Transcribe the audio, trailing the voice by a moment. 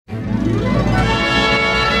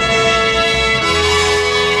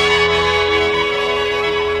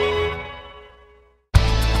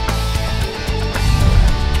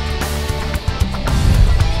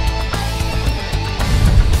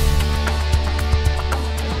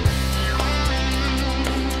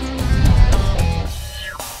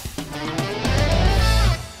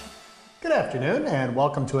afternoon, and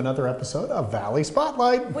welcome to another episode of Valley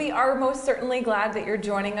Spotlight. We are most certainly glad that you're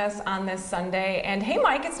joining us on this Sunday. And hey,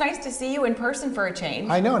 Mike, it's nice to see you in person for a change.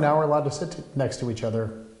 I know, now we're allowed to sit next to each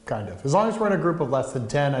other, kind of. As long as we're in a group of less than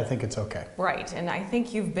 10, I think it's okay. Right, and I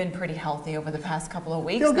think you've been pretty healthy over the past couple of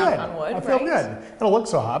weeks. I feel good. Knock on wood, I feel right? good. I don't look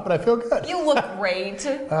so hot, but I feel good. You look great.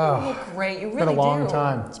 You look great. You really do. It's been a long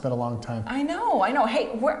time. It's been a long time. I know. Hey,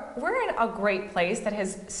 we're in a great place that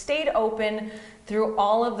has stayed open through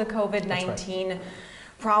all of the COVID-19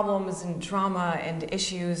 problems and drama and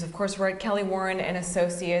issues. Of course, we're at Kelly Warren and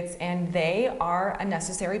Associates, and they are a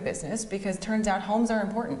necessary business because it turns out homes are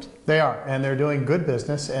important. They are, and they're doing good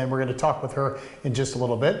business, and we're going to talk with her in just a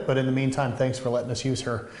little bit. But in the meantime, thanks for letting us use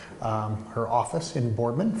her her office in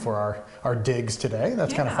Boardman for our digs today.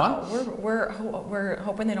 That's kind of fun. We're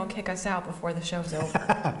hoping they don't kick us out before the show's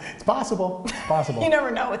over. It's possible. It's possible. You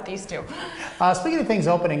never know with these two. Speaking of things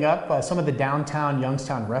opening up, some of the downtown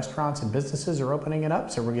Youngstown restaurants and businesses are opening it up.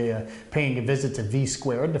 So we're paying a visit to V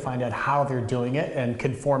Squared to find out how they're doing it and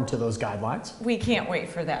conform to those guidelines. We can't wait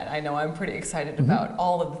for that. I know I'm pretty excited about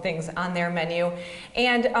all of the things on their menu.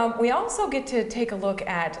 And we also get to take a look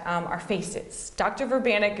at our faces. Dr.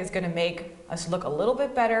 Verbanic is going to make us look a little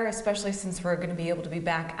bit better, especially since we're going to be able to be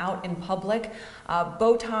back out in public.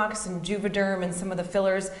 Botox and Juvederm and some of the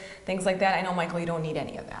fillers, things like that. I know, Michael, you don't need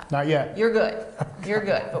any of that. Not yet. You're good. You're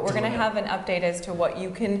good. But we're going to have an update as to what you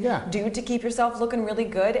can do to keep yourself looking really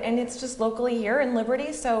good. And it's just locally here in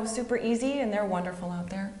Liberty, so super easy, and they're wonderful out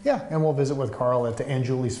there. Yeah, and we'll visit with Carl at the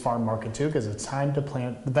Angiuli's Farm Market too, because it's time to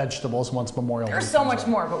plant the vegetables once Memorial Day. There's so much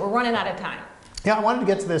more, but we're running out of time. Yeah, I wanted to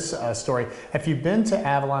get to this story. If you've been to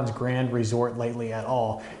Avalon's Grand Resort lately at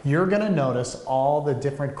all, you're going to notice all the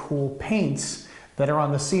different cool paints that are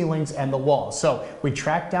on the ceilings and the walls. So we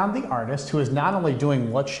tracked down the artist who is not only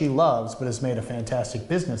doing what she loves, but has made a fantastic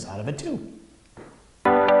business out of it too.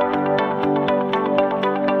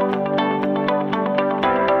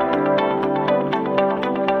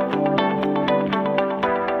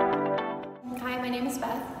 Hi, my name is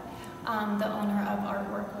Beth. I'm the owner of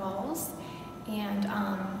Artwork Walls. And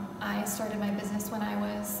I started my business when I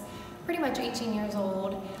was pretty much 18 years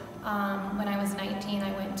old. When I was 19,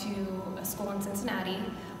 I went to a school in Cincinnati.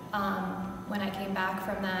 When I came back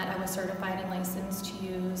from that, I was certified and licensed to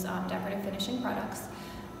use decorative finishing products.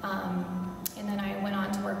 And then I went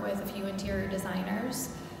on to work with a few interior designers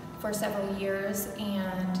for several years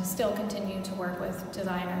and still continue to work with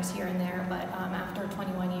designers here and there. But after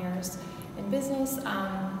 21 years in business,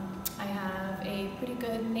 I have a pretty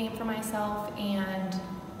good name for myself, and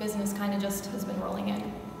business kind of just has been rolling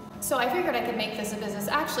in. So I figured I could make this a business.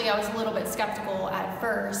 Actually, I was a little bit skeptical at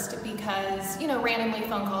first because, you know, randomly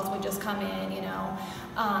phone calls would just come in, you know.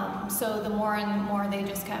 So the more and more they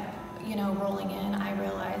just kept, you know, rolling in, I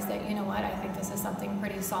realized that, you know what, I think this is something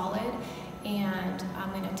pretty solid, and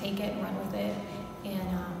I'm going to take it and run with it. And,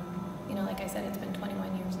 you know, like I said, it's been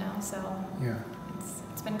 21 years now, so yeah,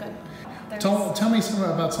 it's been good. Tell me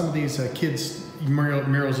about some of these kids'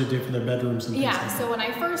 murals you did for their bedrooms and things like that. So when I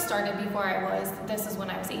first started, this is when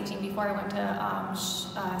I was 18, before I went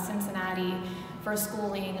to Cincinnati for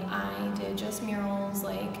schooling, I did just murals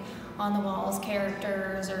like on the walls,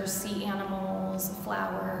 characters or sea animals,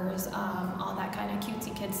 flowers, all that kind of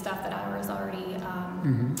cutesy kid stuff that I was already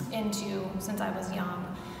into since I was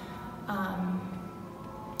young.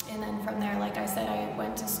 And then from there, like I said, I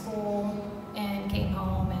went to school and came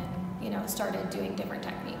home and, you know, started doing different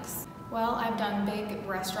techniques. Well, I've done big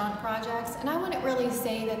restaurant projects, and I wouldn't really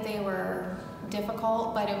say that they were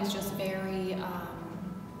difficult, but it was just very,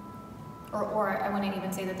 or I wouldn't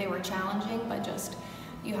even say that they were challenging, but just,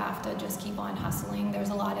 you have to just keep on hustling. There's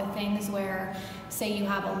a lot of things where, say you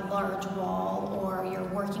have a large wall, or you're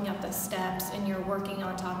working up the steps, and you're working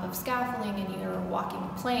on top of scaffolding, and you're walking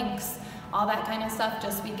planks, all that kind of stuff,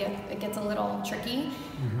 it gets a little tricky,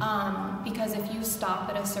 because if you stop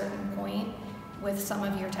at a certain point with some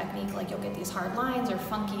of your technique, like you'll get these hard lines or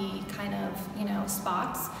funky kind of, you know,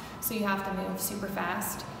 spots, so you have to move super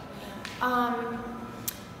fast.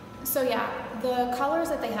 So yeah, the colors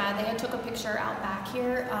that they had took a picture out back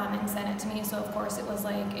here and sent it to me, so of course it was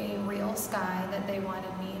like a real sky that they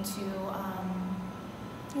wanted me to,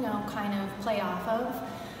 you know, kind of play off of.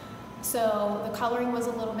 So the coloring was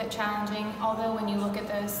a little bit challenging, although when you look at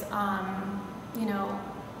this, you know,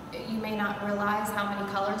 you may not realize how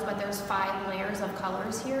many colors, but there's 5 layers of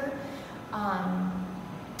colors here.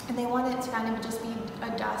 And they wanted it to kind of just be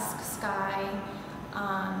a dusk sky.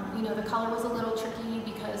 You know, the color was a little tricky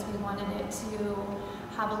because we wanted it to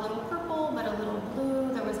have a little purple, but a little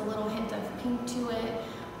blue. There was a little hint of pink to it.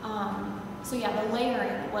 So yeah, the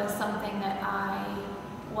layering was something that I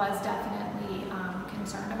was definitely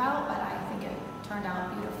concerned about, but I think turned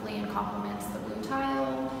out beautifully and complements the blue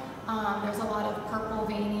tile. There's a lot of purple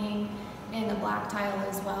veining in the black tile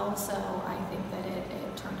as well, so I think that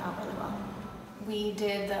it turned out really well. We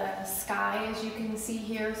did the sky, as you can see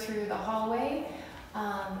here, through the hallway.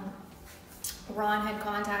 Ron had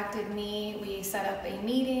contacted me, we set up a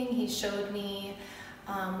meeting, he showed me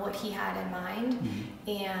what he had in mind,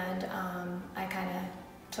 and I kind of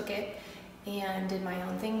took it and did my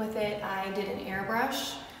own thing with it. I did an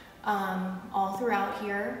airbrush all throughout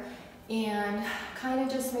here and kind of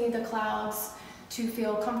just made the clouds to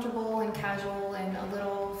feel comfortable and casual and a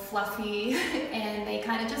little fluffy, and they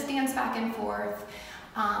kind of just dance back and forth.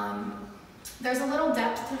 There's a little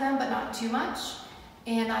depth to them, but not too much,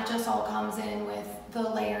 and that just all comes in with the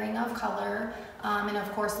layering of color, and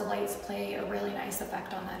of course the lights play a really nice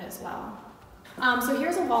effect on that as well. So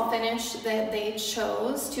here's a wall finish that they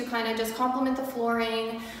chose to kind of just complement the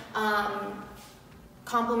flooring,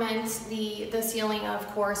 complement the ceiling, of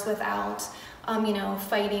course, without you know,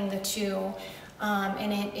 fighting the two.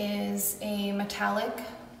 And it is a metallic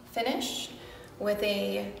finish with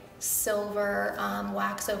a silver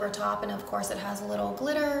wax over top, and of course it has a little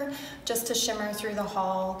glitter just to shimmer through the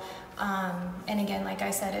hall. And again, like I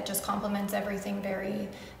said, it just complements everything very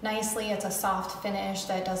nicely. It's a soft finish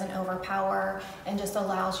that doesn't overpower and just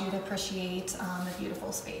allows you to appreciate the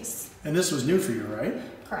beautiful space. And this was new for you, right?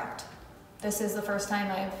 Correct. This is the first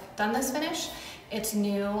time I've done this finish. It's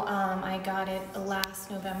new. I got it last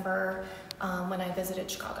November when I visited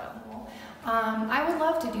Chicago. I would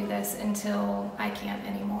love to do this until I can't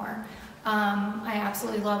anymore. I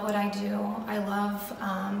absolutely love what I do. I love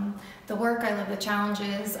the work, I love the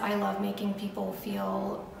challenges, I love making people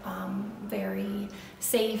feel very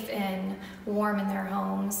safe and warm in their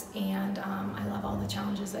homes, and I love all the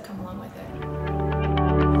challenges that come along with it.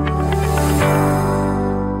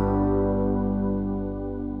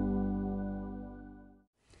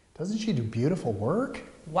 Doesn't she do beautiful work?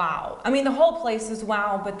 Wow. I mean, the whole place is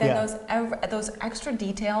wow, but then Yeah. those extra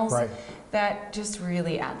details Right. that just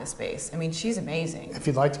really add the space. I mean, she's amazing. If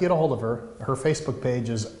you'd like to get a hold of her, her Facebook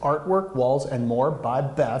page is Artwork, Walls, and More by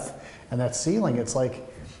Beth. And that ceiling, it's like,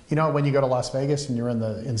 you know, when you go to Las Vegas and you're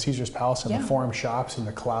in Caesar's Palace and Yeah. the Forum shops and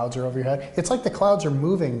the clouds are over your head. It's like the clouds are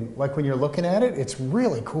moving, like when you're looking at it. It's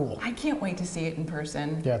really cool. I can't wait to see it in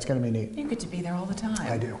person. Yeah, it's going to be neat. You get to be there all the time.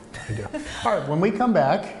 I do. All right, when we come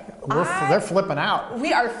back, they're flipping out.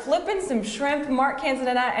 We are flipping some shrimp. Mark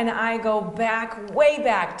Canzonetta and I go back, way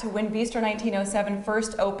back to when Bistro 1907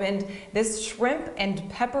 first opened. This shrimp and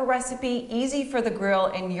pepper recipe, easy for the grill,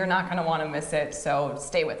 and you're not going to want to miss it, so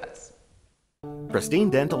stay with us.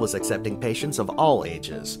 Pristine Dental is accepting patients of all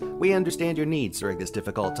ages. We understand your needs during this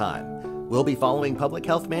difficult time. We'll be following public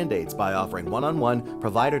health mandates by offering one-on-one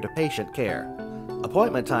provider-to-patient care.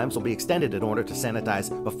 Appointment times will be extended in order to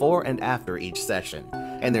sanitize before and after each session.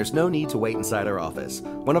 And there's no need to wait inside our office.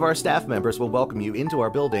 One of our staff members will welcome you into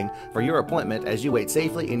our building for your appointment as you wait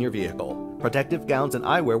safely in your vehicle. Protective gowns and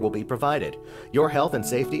eyewear will be provided. Your health and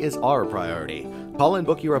safety is our priority. Call and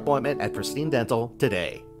book your appointment at Pristine Dental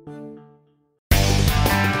today.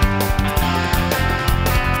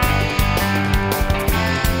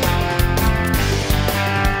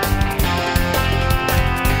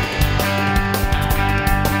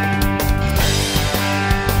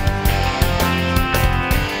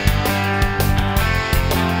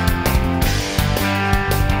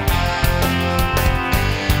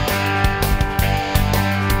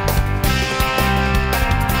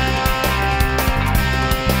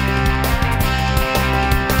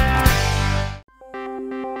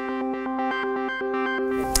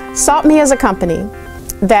 Salt Me is a company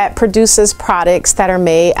that produces products that are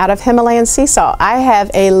made out of Himalayan sea salt. I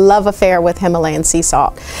have a love affair with Himalayan sea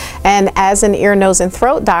salt. And as an ear, nose, and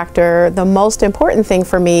throat doctor, the most important thing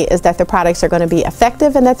for me is that the products are going to be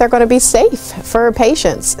effective and that they're going to be safe for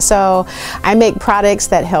patients. So I make products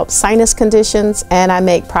that help sinus conditions, and I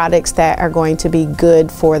make products that are going to be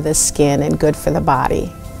good for the skin and good for the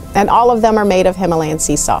body. And all of them are made of Himalayan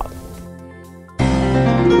sea salt.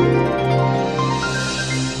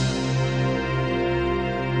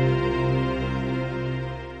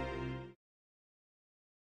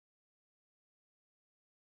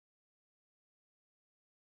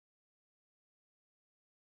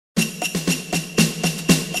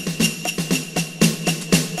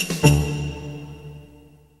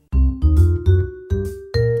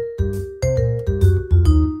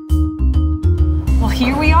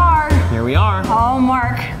 Here we are. Here we are. Oh,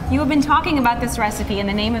 Mark, you have been talking about this recipe and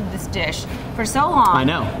the name of this dish for so long. I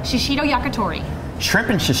know. Shishito Yakitori. Shrimp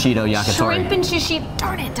and shishito yakitori. Shrimp and shishito.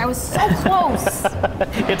 Darn it, I was so close.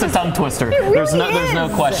 It's a tongue twister. Really there's no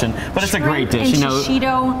question. But it's a great dish. And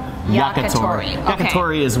shishito yakitori.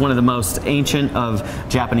 Yakitori is one of the most ancient of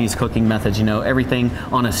Japanese cooking methods. You know, everything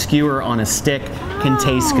on a skewer, on a stick, can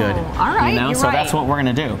taste good. All right, you know, so that's what we're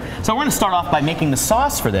gonna do. So we're gonna start off by making the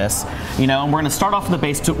sauce for this. You know, and we're gonna start off with the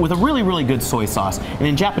base with a really, really good soy sauce. And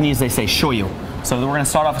in Japanese, they say shoyu. So we're gonna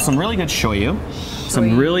start off with some really good shoyu.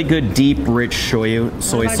 Some really good, deep, rich soy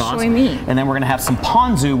sauce. And then we're gonna have some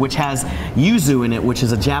ponzu, which has yuzu in it, which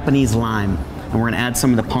is a Japanese lime. And we're gonna add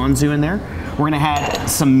some of the ponzu in there. We're gonna add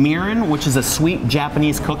some mirin, which is a sweet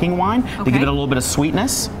Japanese cooking wine to give it a little bit of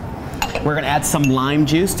sweetness. We're gonna add some lime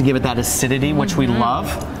juice to give it that acidity, which we love.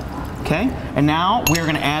 Okay, and now we're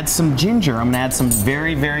gonna add some ginger. I'm gonna add some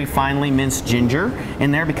very, very finely minced ginger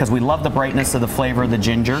in there because we love the brightness of the flavor of the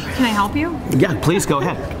ginger. Can I help you? Yeah, please go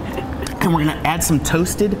ahead. And we're gonna add some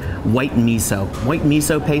toasted white miso. White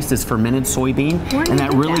miso paste is fermented soybean, and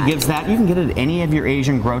that really gives that. You can get it at any of your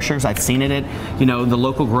Asian grocers. I've seen it at, you know, the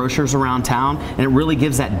local grocers around town, and it really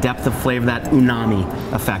gives that depth of flavor, that umami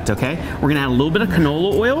effect. Okay, we're gonna add a little bit of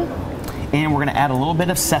canola oil, and we're gonna add a little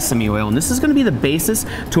bit of sesame oil, and this is gonna be the basis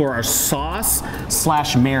to our sauce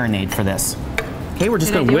slash marinade for this. Okay, we're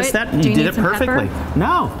just gonna whisk that. You did it perfectly.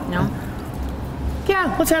 No.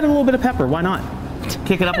 Yeah, let's add a little bit of pepper. Why not?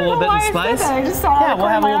 Kick it up a little bit in spice. Yeah, we'll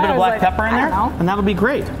have a little bit of black pepper in there, and that'll be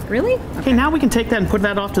great. Really? Okay, now we can take that and put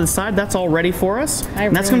that off to the side. That's all ready for us.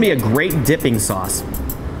 And that's gonna be a great dipping sauce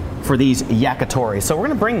for these yakitori. So we're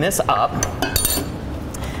gonna bring this up.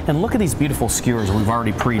 And look at these beautiful skewers we've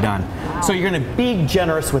already pre-done. Wow. So you're gonna be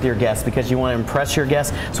generous with your guests because you wanna impress your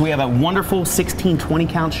guests. So we have a wonderful 16, 20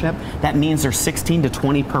 count shrimp. That means there's 16 to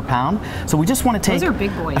 20 per pound. So we just wanna take Those are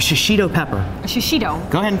big boys. a shishito pepper. A shishito?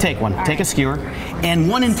 Go ahead and take one. Take a skewer. And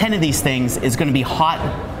 1 in 10 of these things is gonna be hot,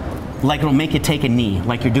 like it'll make you take a knee,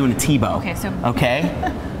 like you're doing a Tebow. Okay, so.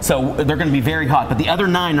 Okay? So they're gonna be very hot, but the other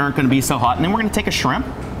 9 aren't gonna be so hot. And then we're gonna take a shrimp,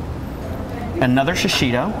 another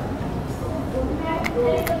shishito,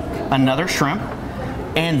 another shrimp,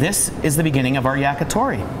 and this is the beginning of our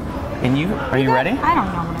yakitori. And are you ready? I don't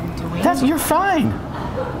know what I'm doing. You're fine.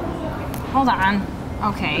 Hold on.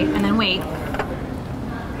 Okay, and then wait.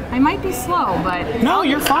 I might be slow, but no,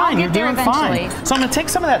 you're fine. You're doing fine. So I'm gonna take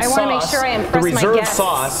some of that sauce, I want to make sure I impress the reserved my guests.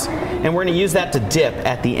 sauce, and we're gonna use that to dip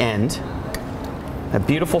at the end. That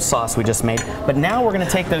beautiful sauce we just made. But now we're gonna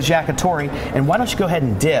take those yakitori, and why don't you go ahead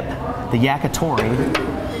and dip the yakitori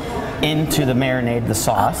into the marinade, the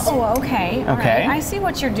sauce. Oh, okay. Okay. Right. I see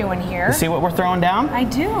what you're doing here. You see what we're throwing down? I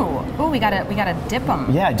do. Oh, we gotta dip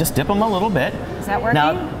them. Yeah, just dip them a little bit. Is that working?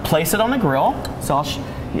 Now place it on the grill. So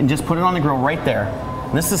and just put it on the grill right there.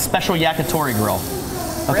 And this is a special yakitori grill.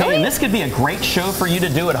 Okay, Really? and this could be a great show for you to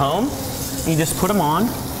do at home. You just put them on,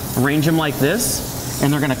 arrange them like this,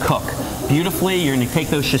 and they're gonna cook beautifully. You're gonna take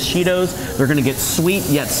those shishitos. They're gonna get sweet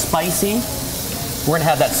yet spicy. We're gonna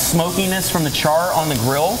have that smokiness from the char on the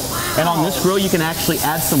grill. Wow. And on this grill, you can actually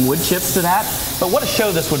add some wood chips to that. But what a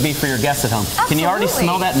show this would be for your guests at home. Absolutely. Can you already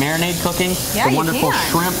smell that marinade cooking? Yeah, the wonderful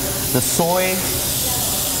shrimp, the soy.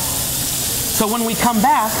 So when we come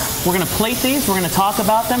back, we're gonna plate these, we're gonna talk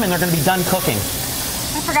about them, and they're gonna be done cooking.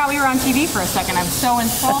 I forgot we were on TV for a second. I'm so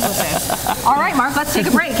enthralled with this. All right, Mark, let's take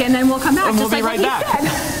a break, and then we'll come back. And we'll be right back.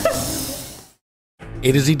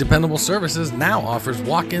 A to Z Dependable Services now offers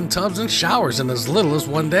walk-in tubs and showers in as little as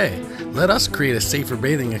 1 day. Let us create a safer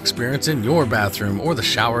bathing experience in your bathroom or the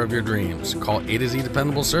shower of your dreams. Call A to Z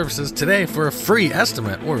Dependable Services today for a free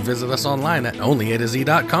estimate or visit us online at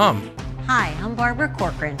onlyatoz.com. Hi, I'm Barbara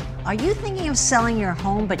Corcoran. Are you thinking of selling your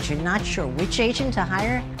home but you're not sure which agent to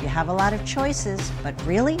hire? You have a lot of choices, but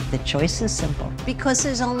really the choice is simple. Because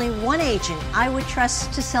there's only one agent I would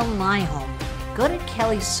trust to sell my home. Go to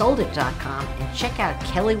kellysoldit.com and check out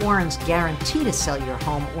Kelly Warren's guarantee to sell your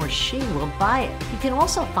home or she will buy it. You can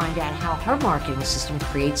also find out how her marketing system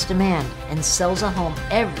creates demand and sells a home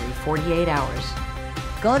every 48 hours.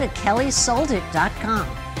 Go to kellysoldit.com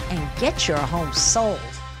and get your home sold.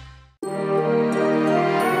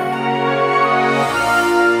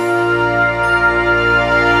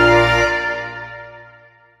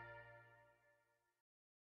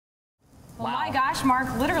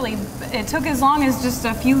 Mark, literally, it took as long as just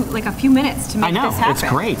a few minutes to make this happen. It's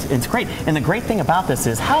great. It's great. And the great thing about this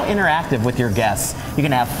is how interactive with your guests. You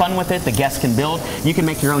can have fun with it. The guests can build. You can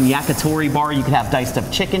make your own yakitori bar. You can have diced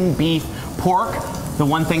up chicken, beef, pork. The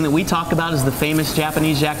one thing that we talk about is the famous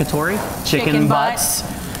Japanese yakitori, chicken butts.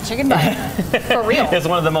 chicken butt. For real. It's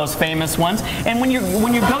one of the most famous ones. And when you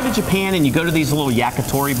go to Japan and you go to these little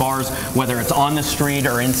yakitori bars, whether it's on the street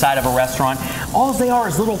or inside of a restaurant, all they are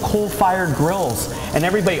is little coal-fired grills. And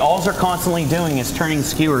everybody, all they're constantly doing is turning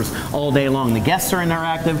skewers all day long. The guests are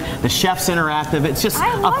interactive, the chef's interactive. It's just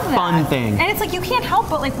a fun thing. And it's like you can't help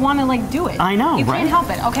but like want to like do it. I know, you right? can't help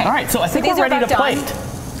it. Okay. All right, so I think we're ready to plate.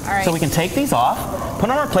 All right. So we can take these off, put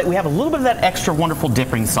on our plate. We have a little bit of that extra wonderful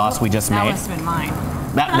dipping sauce we just made. That must have been mine.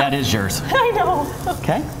 That is yours. I know.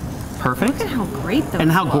 Okay. Perfect. Look at how great those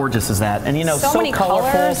And how look. gorgeous is that? And you know, so many colorful,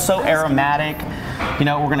 colors. so aromatic. You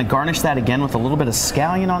know, we're going to garnish that again with a little bit of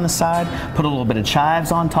scallion on the side, put a little bit of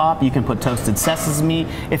chives on top. You can put toasted sesame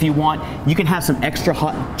if you want. You can have some extra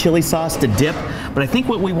hot chili sauce to dip. But I think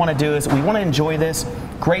what we want to do is we want to enjoy this.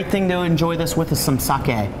 Great thing to enjoy this with is some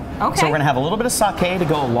sake. Okay. So we're going to have a little bit of sake to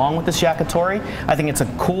go along with this yakitori. I think it's a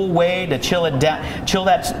cool way to chill it down,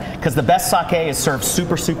 because the best sake is served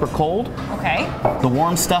super, super cold. Okay. The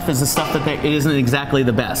warm stuff is the stuff that it isn't exactly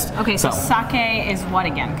the best. Okay, so sake is what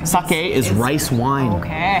again? Sake is rice wine.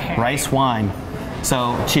 Okay. Rice wine.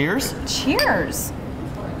 So cheers. Cheers.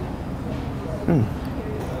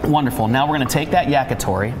 Wonderful. Now we're going to take that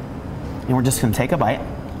yakitori and we're just going to take a bite.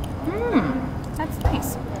 That's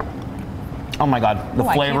nice. Oh my God, the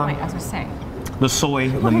flavor, I can't wait. I was gonna say. the soy,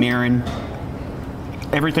 the mirin,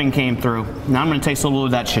 everything came through. Now I'm going to taste a little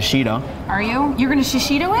of that shishito. Are you? You're gonna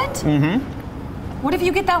shishito it? Mm-hmm. What if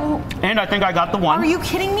you get that? And I think I got the one. Are you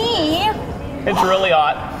kidding me? It's really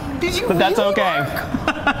hot. Did you? But that's really okay.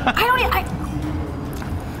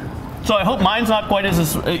 So I hope mine's not quite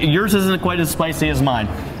as, yours isn't quite as spicy as mine.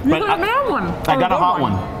 You got a bad one. I got a hot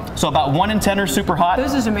one. So about 1 in 10 are super hot.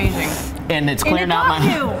 This is amazing. And it's clearing out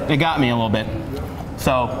my, it got me a little bit.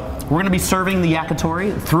 So we're gonna be serving the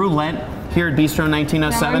yakitori through Lent here at Bistro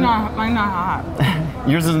 1907. Mine's not hot.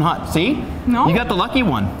 Yours isn't hot, see? No. You got the lucky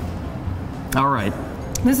one. All right.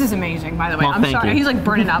 This is amazing, by the way. Well, I'm thank sorry. you. He's like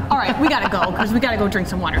burning up. All right, we gotta go because we gotta go drink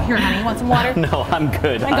some water. Here, honey, you want some water? No, I'm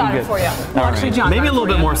good. I got it for you. Well, actually, John, maybe a little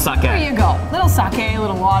bit more sake. There you go. Little sake, a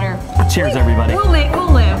little water. Cheers, everybody. We'll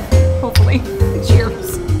live, hopefully.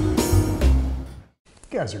 Cheers.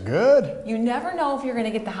 You guys are good. You never know if you're going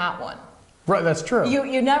to get the hot one. Right, that's true.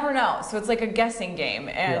 You never know. So it's like a guessing game.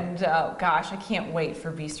 And gosh, I can't wait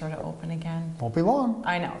for Bistro to open again. Won't be long.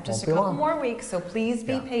 I know, just Won't a couple be long. more weeks. So please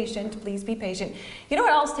be patient. Please be patient. You know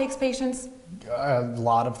what else takes patience? A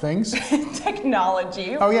lot of things.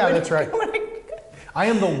 Technology. Oh yeah, that's right. I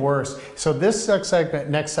am the worst. So this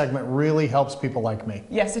next segment really helps people like me.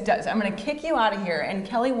 Yes, it does. I'm going to kick you out of here, and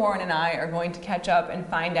Kelly Warren and I are going to catch up and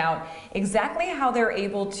find out exactly how they're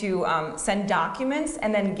able to send documents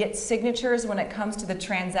and then get signatures when it comes to the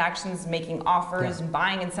transactions, making offers, and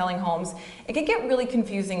buying and selling homes. It can get really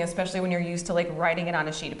confusing, especially when you're used to like writing it on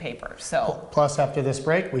a sheet of paper. So. Plus, after this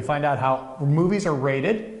break, we find out how movies are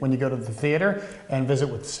rated when you go to the theater, and visit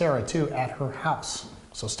with Sarah too at her house.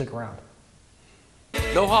 So stick around.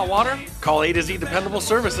 No hot water? Call A to Z Dependable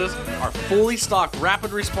Services. Our fully stocked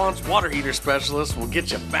rapid response water heater specialist will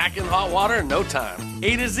get you back in hot water in no time.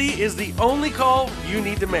 A to Z is the only call you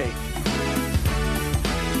need to make.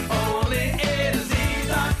 Only A to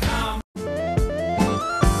Z.com.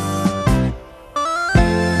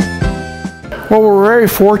 Well, we're very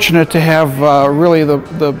fortunate to have really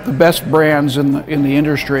the best brands in the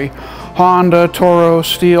industry: Honda, Toro,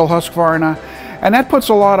 Steel, Husqvarna. And that puts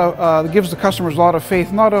a lot of, gives the customers a lot of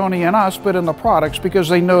faith, not only in us, but in the products, because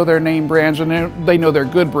they know their name brands and they know they're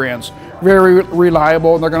good brands. Very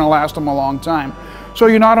reliable, and they're going to last them a long time. So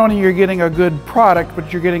you're not only you're getting a good product,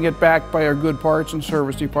 but you're getting it backed by our good parts and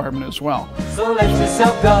service department as well. So let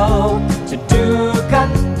yourself go to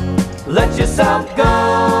Ducat. Let yourself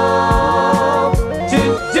go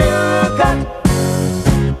to Ducat.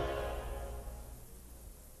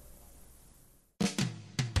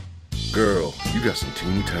 Girl, you got some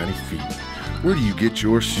teeny tiny feet. Where do you get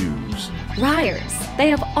your shoes? Ryers. They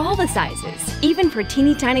have all the sizes, even for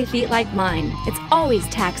teeny tiny feet like mine. It's always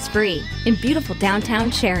tax-free in beautiful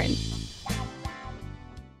downtown Sharon.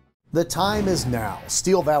 The time is now.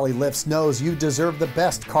 Steel Valley Lifts knows you deserve the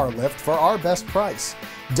best car lift for our best price.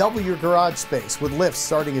 Double your garage space with lifts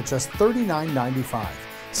starting at just $39.95.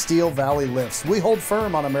 Steel Valley Lifts. We hold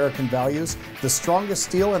firm on American values. The strongest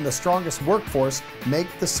steel and the strongest workforce make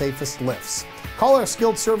the safest lifts. Call our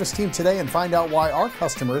skilled service team today and find out why our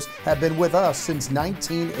customers have been with us since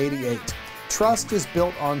 1988. Trust is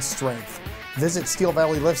built on strength. Visit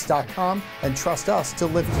steelvalleylifts.com and trust us to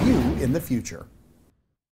lift you in the future.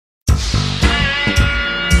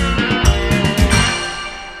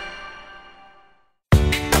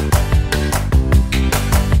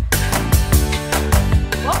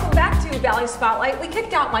 Valley Spotlight. We kick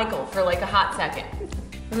kicked out Michael for like a hot second.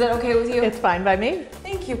 Is that okay with you? It's fine by me.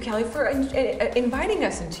 Thank you, Kelly, for inviting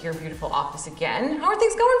us into your beautiful office again. How are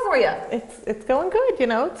things going for you? It's going good, you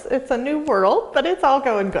know. It's a new world, but it's all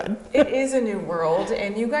going good. It is a new world,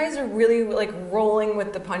 and you guys are really like rolling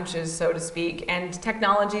with the punches, so to speak. And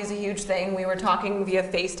technology is a huge thing. We were talking via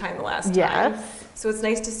FaceTime the last time. Yes. So it's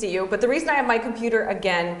nice to see you. But the reason I have my computer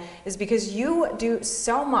again is because you do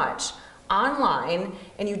so much online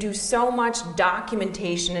and you do so much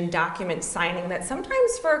documentation and document signing that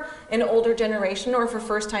sometimes for an older generation or for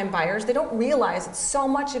first-time buyers, they don't realize that so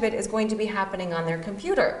much of it is going to be happening on their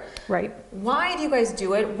computer. Right. Why do you guys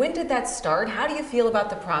do it? When did that start? How do you feel about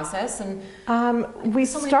the process? And we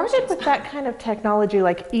started with that kind of technology,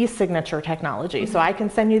 like e-signature technology. So I can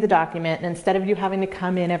send you the document, and instead of you having to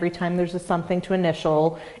come in every time there's something to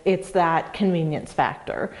initial, it's that convenience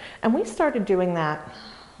factor. And we started doing that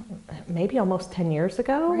maybe almost 10 years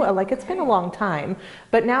ago. Right. Like it's been a long time,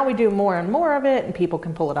 but now we do more and more of it, and people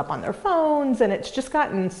can pull it up on their phones, and it's just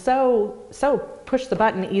gotten so push the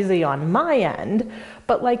button easy on my end.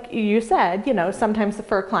 But like you said, you know, sometimes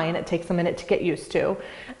for a client it takes a minute to get used to.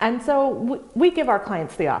 And so we give our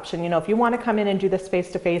clients the option, you know, if you want to come in and do this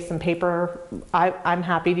face-to-face and paper, I'm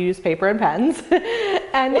happy to use paper and pens.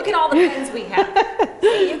 And look at all the pens we have.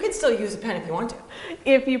 You can still use a pen if you want to.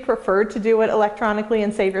 If you prefer to do it electronically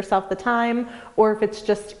and save yourself the time, or if it's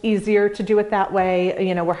just easier to do it that way,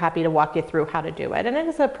 you know, we're happy to walk you through how to do it. And it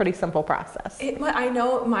is a pretty simple process. I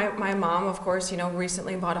know my mom, of course, you know,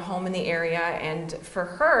 recently bought a home in the area, and for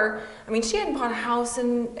her, I mean, she hadn't bought a house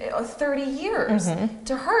in 30 years. Mm-hmm.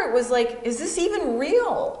 To her, it was like, is this even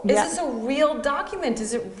real? Is this a real document?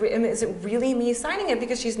 Is it really me signing it?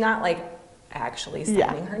 Because she's not like actually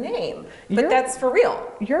signing her name. But that's for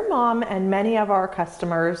real. Your mom and many of our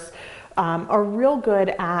customers are real good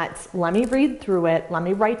at, let me read through it, let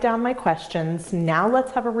me write down my questions, now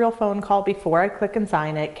let's have a real phone call before I click and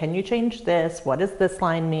sign it. Can you change this? What does this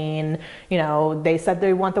line mean? You know, they said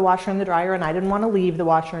they want the washer and the dryer, and I didn't want to leave the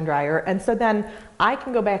washer and dryer. And so then I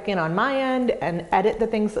can go back in on my end and edit the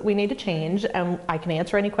things that we need to change, and I can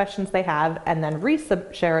answer any questions they have and then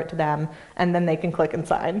share it to them, and then they can click and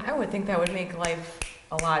sign. I would think that would make life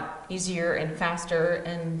a lot easier and faster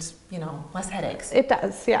and, you know, less headaches. It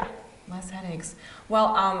does, yeah. Less headaches.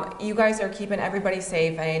 Well, you guys are keeping everybody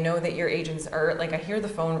safe. I know that your agents are, like, I hear the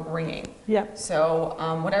phone ringing. Yeah. So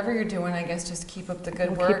whatever you're doing, I guess just keep up the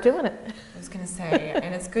good work. Keep doing it. I was gonna say,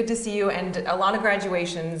 and it's good to see you, and a lot of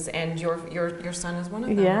graduations, and your son is one of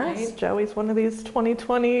them, yes, right? Joey's one of these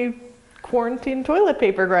 2020 quarantine toilet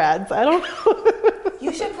paper grads. I don't know.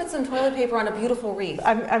 You should put some toilet paper on a beautiful wreath.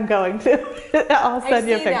 I'm going to. I'll send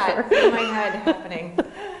you a picture. I see that in my head happening.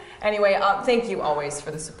 Anyway, thank you always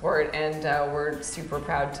for the support, and we're super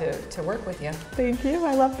proud to work with you. Thank you.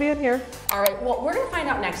 I love being here. All right. Well, we're going to find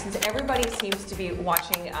out next, since everybody seems to be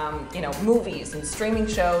watching, you know, movies and streaming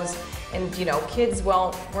shows, and, you know, kids,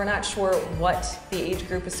 well, we're not sure what the age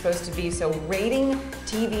group is supposed to be, so rating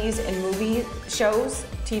TVs and movie shows,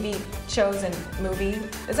 TV shows and movie,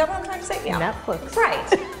 is that what I'm trying to say? Yeah. Netflix. Right.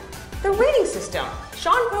 The rating system.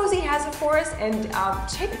 Sean Posey has it for us, and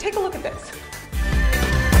take a look at this.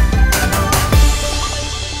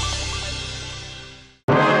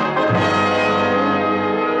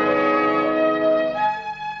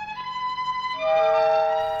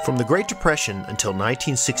 From the Great Depression until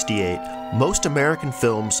 1968, most American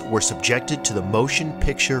films were subjected to the Motion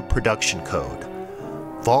Picture Production Code.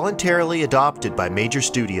 Voluntarily adopted by major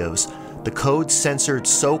studios, the code censored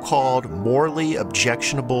so-called morally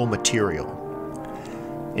objectionable material.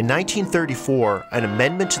 In 1934, an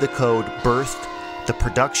amendment to the code birthed the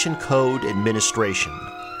Production Code Administration.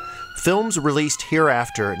 Films released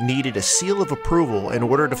hereafter needed a seal of approval in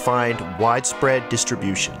order to find widespread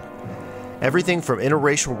distribution. Everything from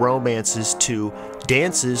interracial romances to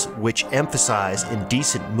dances which emphasize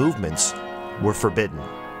indecent movements were forbidden.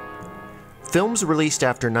 Films released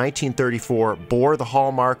after 1934 bore the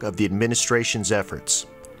hallmark of the administration's efforts.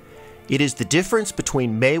 It is the difference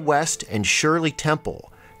between Mae West and Shirley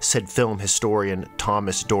Temple, said film historian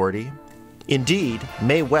Thomas Doherty. Indeed,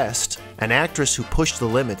 Mae West, an actress who pushed the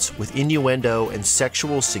limits with innuendo and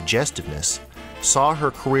sexual suggestiveness, saw her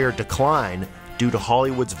career decline due to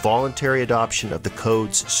Hollywood's voluntary adoption of the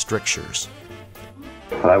code's strictures.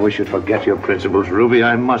 Well, I wish you'd forget your principles, Ruby.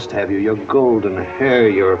 I must have you. Your golden hair,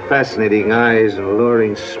 your fascinating eyes and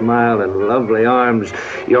alluring smile and lovely arms,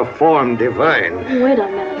 your form divine.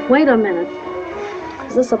 Wait a minute.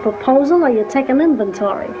 Is this a proposal or you taking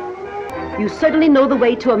inventory? You certainly know the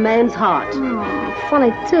way to a man's heart. Oh,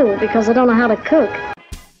 funny too, because I don't know how to cook.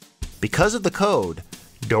 Because of the code,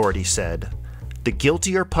 Doherty said, the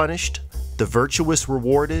guilty are punished, the virtuous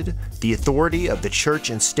rewarded, the authority of the church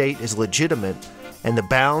and state is legitimate, and the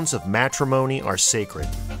bounds of matrimony are sacred.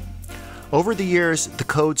 Over the years, the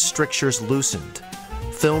code's strictures loosened.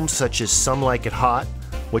 Films such as Some Like It Hot,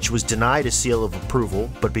 which was denied a seal of approval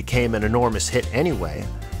but became an enormous hit anyway,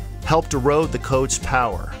 helped erode the code's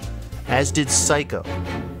power, as did Psycho.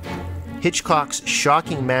 Hitchcock's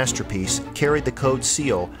shocking masterpiece carried the code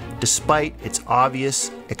seal despite its obvious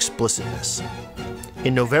explicitness.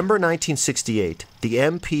 In November 1968, the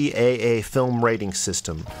MPAA film rating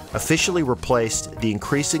system officially replaced the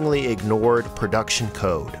increasingly ignored production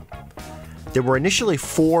code. There were initially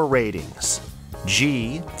 4 ratings: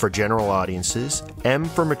 G for general audiences, M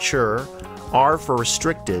for mature, R for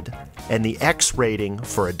restricted, and the X rating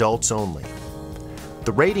for adults only.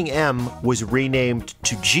 The rating M was renamed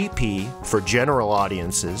to GP for general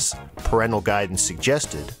audiences, parental guidance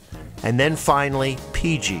suggested, and then finally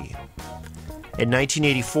PG. In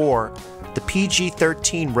 1984, the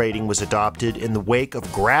PG-13 rating was adopted in the wake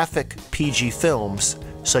of graphic PG films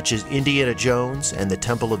such as Indiana Jones and the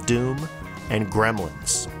Temple of Doom and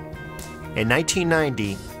Gremlins. In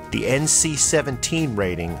 1990, the NC-17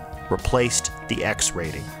 rating replaced the X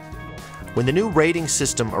rating. When the new rating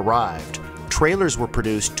system arrived, trailers were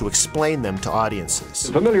produced to explain them to audiences.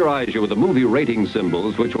 To familiarize you with the movie rating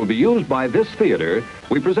symbols which will be used by this theater,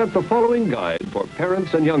 we present the following guide for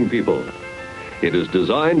parents and young people. It is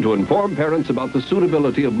designed to inform parents about the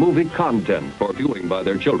suitability of movie content for viewing by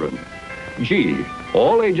their children. G,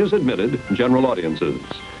 all ages admitted, general audiences.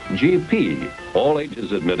 GP, all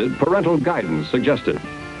ages admitted, parental guidance suggested.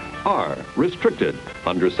 R, restricted,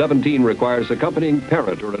 under 17 requires accompanying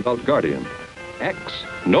parent or adult guardian. X,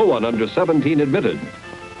 no one under 17 admitted.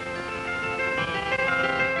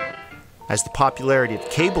 As the popularity of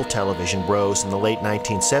cable television rose in the late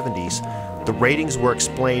 1970s, the ratings were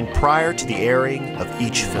explained prior to the airing of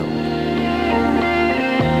each film.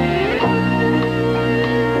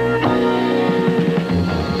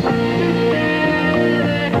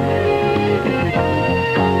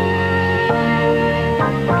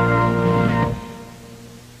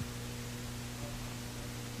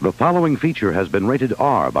 The following feature has been rated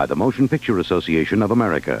R by the Motion Picture Association of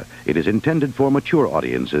America. It is intended for mature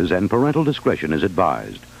audiences and parental discretion is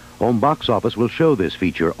advised. Home box office will show this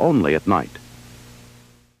feature only at night.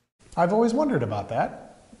 I've always wondered about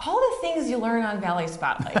that. All the things you learn on Valley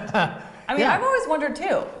Spotlight. I mean, Yeah. I've always wondered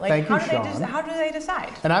too. Like, Thank you, how do they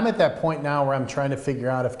decide? And I'm at that point now where I'm trying to figure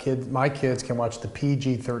out if my kids can watch the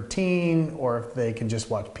PG-13 or if they can just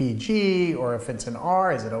watch PG, or if it's an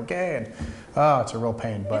R, is it okay? And it's a real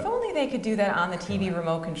pain. But If only they could do that on the TV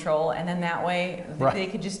remote control, and then that way Right. they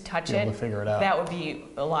could just touch Be able it. to figure it out. That would be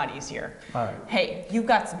a lot easier. all right. Hey, you've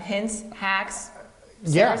got some hints, hacks.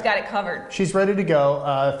 Yeah. Sarah's got it covered. She's ready to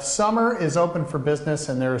go. Summer is open for business,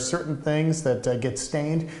 and there are certain things that get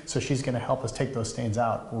stained, so she's going to help us take those stains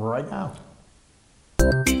out right now.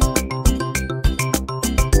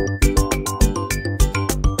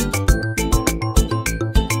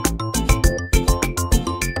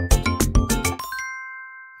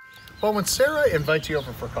 Well, when Sarah invites you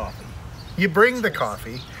over for coffee, you bring the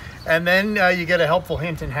coffee, and then you get a helpful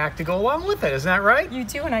hint and hack to go along with it. Isn't that right? You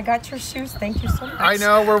do, and I got your shoes. Thank you so much. I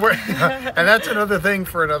know, and that's another thing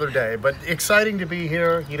for another day. But exciting to be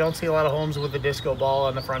here. You don't see a lot of homes with a disco ball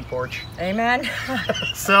on the front porch. Amen.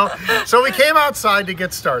 So we came outside to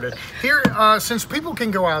get started. Here, since people can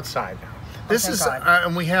go outside now, this is,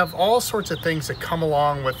 and we have all sorts of things that come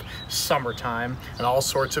along with summertime and all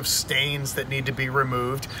sorts of stains that need to be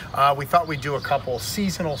removed. We thought we'd do a couple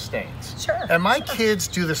seasonal stains. Sure. And my kids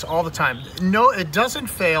do this all the time. No, it doesn't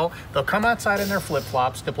fail. They'll come outside in their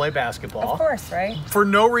flip-flops to play basketball. Of course, right? For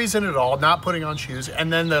no reason at all, not putting on shoes.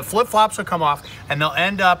 And then the flip-flops will come off and they'll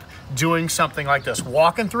end up doing something like this,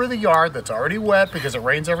 walking through the yard that's already wet because it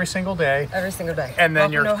rains every single day. Every single day. And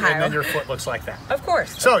then Welcome to your foot looks like that. Of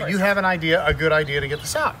course. So you have an idea, a good idea to get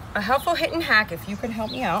this out. A helpful hit and hack, if you can help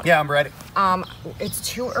me out. Yeah, I'm ready. It's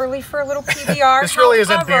too early for a little PBR. This really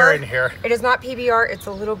isn't beer However, in here. It is not PBR. It's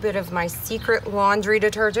a little bit of my secret laundry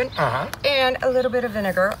detergent and a little bit of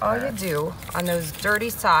vinegar. All you do on those dirty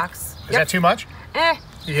socks. Is that too much?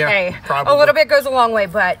 Yeah, hey, probably. a little bit goes a long way,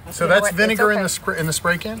 but So you know that's what? It's vinegar okay. in the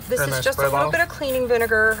spray can? This In is the just a spray little bottle? bit of cleaning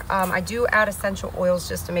vinegar. I do add essential oils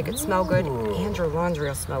just to make it smell good, and your laundry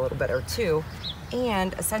will smell a little better too.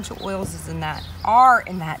 And essential oils are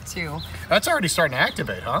in that too. That's already starting to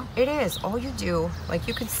activate, huh? It is. All you do, like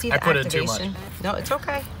you can see the I put in activation. too much. No, it's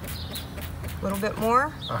okay. A little bit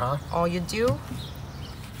more. All you do,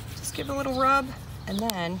 just give it a little rub, and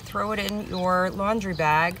then throw it in your laundry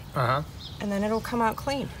bag. and then it'll come out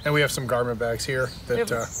clean. And we have some garment bags here that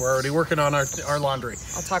we're already working on our laundry.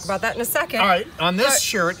 I'll talk about that in a second. All right, on this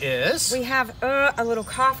shirt is... We have a little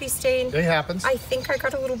coffee stain. It happens. I think I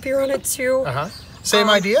got a little beer on it too. Same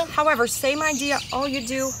idea? However, same idea. All you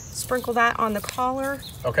do, sprinkle that on the collar.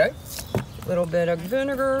 Okay. A little bit of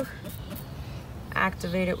vinegar.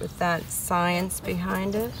 Activate it with that science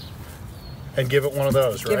behind it. And give it one of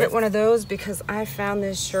those, right? Give it one of those because I found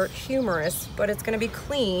this shirt humorous, but it's going to be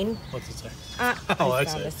clean. What's it say? I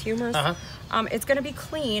found this humorous. It's going to be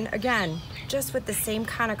clean, again, just with the same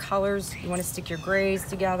kind of colors. You want to stick your grays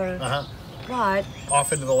together. But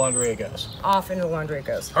off into the laundry it goes. Off into the laundry it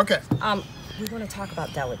goes. Okay. We want to talk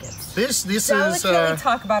about delicates. This Delicately is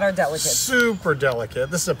talk about our delicates. super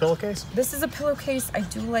delicate. This is a pillowcase? This is a pillowcase. I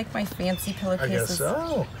do like my fancy pillowcases. I guess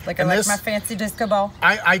so. Like And I like this- my fancy disco ball.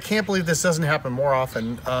 I can't believe this doesn't happen more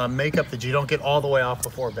often. Makeup that you don't get all the way off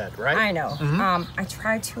before bed, right? I know. I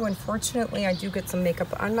try to. Unfortunately, I do get some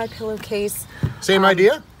makeup on my pillowcase. Same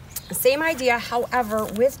idea? Same idea. However,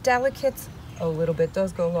 with delicates, a little bit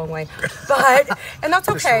does go a long way. But, and that's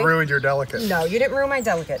Just okay. ruined your delicate. No, you didn't ruin my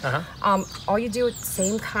delicate. All you do,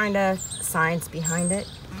 same kind of science behind it.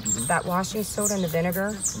 That washing soda and the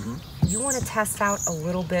vinegar. You want to test out a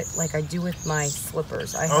little bit like I do with my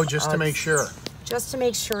slippers. Just to make sure. Just to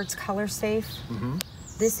make sure it's color safe.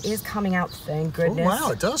 This is coming out, thank goodness. Oh,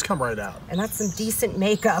 wow, it does come right out. And that's some decent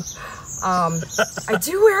makeup. I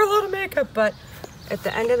do wear a lot of makeup, but at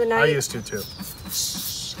the end of the night... I used to too.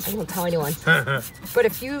 I won't tell anyone. But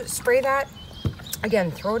if you spray that, again,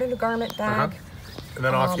 throw it in a garment bag. And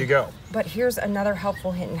then off you go. But here's another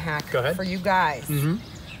helpful hint and hack Go ahead. for you guys.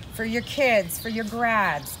 For your kids, for your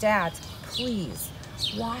grads, dads, please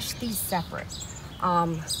wash these separate.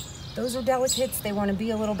 Those are delicates. They want to be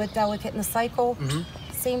a little bit delicate in the cycle.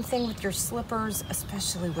 Same thing with your slippers,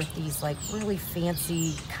 especially with these like really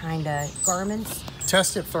fancy kind of garments.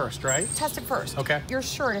 Test it first, right? Test it first. Okay. Your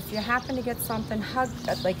shirt, if you happen to get something, hug,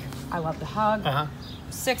 like I love to hug.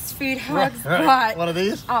 6 feet hugs, Right. but One of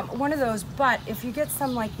these? one of those. But if you get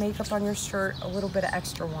some like makeup on your shirt, a little bit of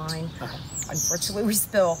extra wine, unfortunately we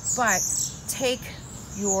spill. But take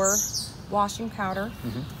your washing powder,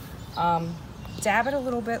 dab it a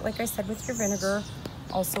little bit, like I said, with your vinegar.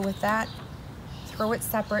 Also with that, throw it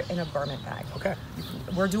separate in a garment bag. Okay.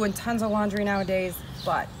 We're doing tons of laundry nowadays,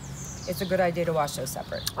 but it's a good idea to wash those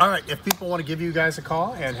separate. All right, if people want to give you guys a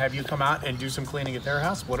call and have you come out and do some cleaning at their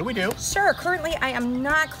house, what do we do? Sure, currently I am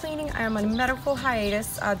not cleaning. I am on a medical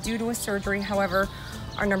hiatus due to a surgery. However,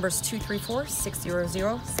 our number is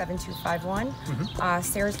 234-600-7251.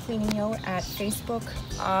 Sarah's Cleaning Yo at Facebook,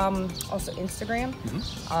 also Instagram.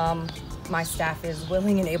 My staff is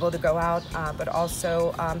willing and able to go out, but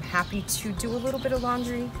also happy to do a little bit of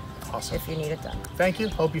laundry if you need it done. Thank you.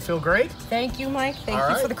 Hope you feel great. Thank you, Mike. Thank All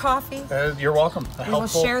you right. for the coffee. You're welcome. We will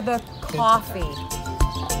share the coffee.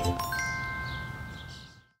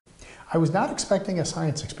 I was not expecting a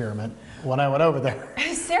science experiment when I went over there.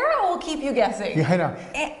 Sarah will keep you guessing. Yeah, I know.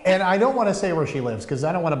 And I don't want to say where she lives because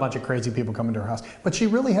I don't want a bunch of crazy people coming to her house. But she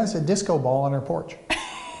really has a disco ball on her porch.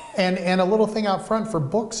 And a little thing out front for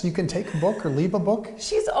books. You can take a book or leave a book.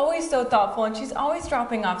 She's always so thoughtful, and she's always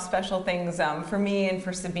dropping off special things for me and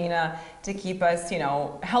for Sabina to keep us, you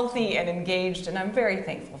know, healthy and engaged. And I'm very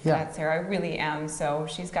thankful for that, Sarah. I really am. So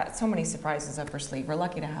she's got so many surprises up her sleeve. We're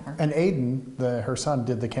lucky to have her. And Aiden, her son,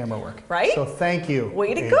 did the camera work. Right? So thank you.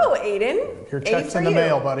 Way to go, Aiden. Your check's in the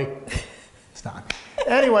mail, buddy. It's not.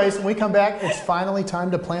 Anyways, when we come back, it's finally time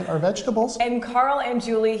to plant our vegetables. And Carl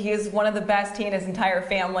Angiuli, he is one of the best, he and his entire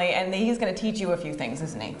family, and he's going to teach you a few things,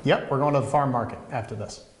 isn't he? Yep, we're going to the farm market after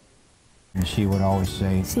this. And she would always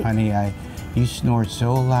say, honey, you snore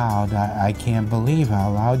so loud, I can't believe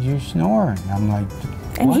how loud you snore. And I'm like,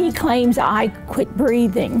 what? And he claims I quit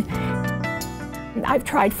breathing. I've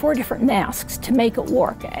tried 4 different masks to make it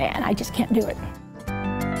work, and I just can't do it.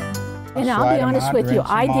 And I'll be honest with you,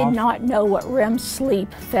 I did not know what REM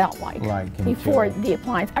sleep felt like before the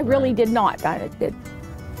appliance. I really did not.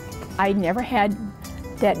 I never had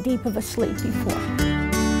that deep of a sleep before.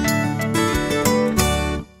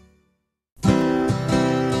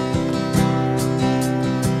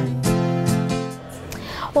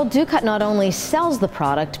 Well, Ducut not only sells the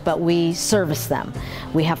product, but we service them.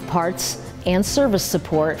 We have parts and service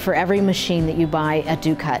support for every machine that you buy at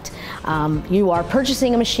Ducut. You are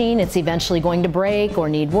purchasing a machine, it's eventually going to break or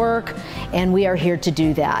need work, and we are here to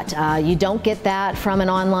do that. You don't get that from an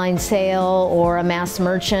online sale or a mass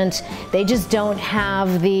merchant. They just don't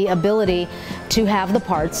have the ability to have the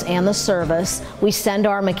parts and the service. We send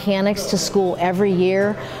our mechanics to school every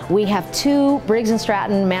year. We have 2 Briggs &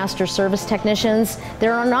 Stratton master service technicians.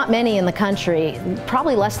 There are not many in the country,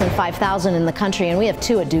 probably less than 5,000 in the country, and we have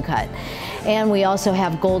 2 at Ducut. And we also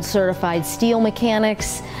have gold certified steel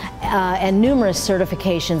mechanics and numerous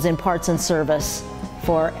certifications in parts and service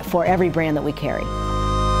for every brand that we carry.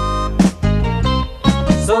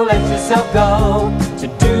 So let yourself go to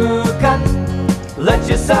Ducut. Let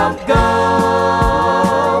yourself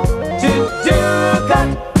go to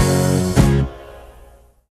Ducut.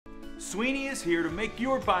 Sweeney is here to make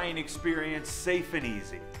your buying experience safe and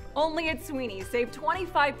easy. Only at Sweeney, save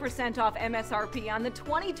 25% off MSRP on the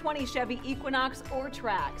 2020 Chevy Equinox or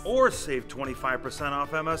Trax. Or save 25%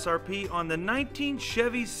 off MSRP on the 19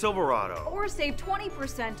 Chevy Silverado. Or save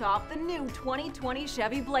 20% off the new 2020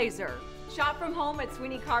 Chevy Blazer. Shop from home at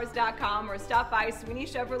SweeneyCars.com or stop by Sweeney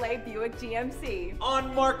Chevrolet Buick GMC.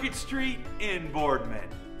 On Market Street in Boardman.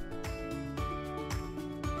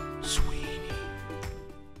 Sweeney.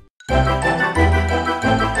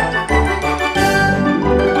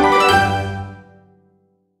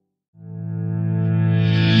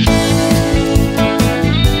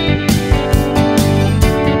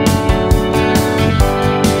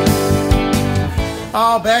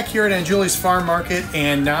 Back here at Angiuli's Farm Market,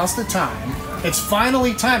 and now's the time. It's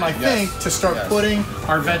finally time, I think, to start putting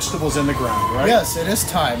our vegetables in the ground, right? Yes, it is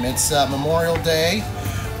time. It's Memorial Day.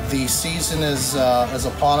 The season is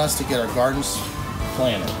upon us to get our gardens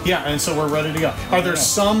planted. Yeah, and so we're ready to go. Are there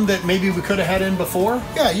some that maybe we could have had in before?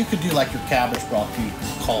 Yeah, you could do like your cabbage, broccoli,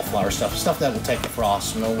 cauliflower stuff that will take the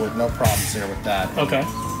frost. No problems there with that. Okay.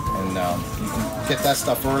 And you can get that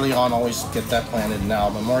stuff early on. Always get that planted now.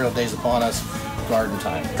 Memorial Day's upon us. Garden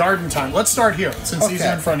time. Garden time. Let's start here, since these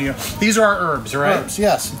are in front of you. These are our herbs, right? Herbs,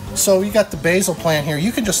 yes. So you got the basil plant here.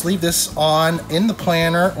 You can just leave this on in the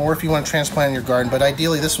planter, or if you want to transplant in your garden. But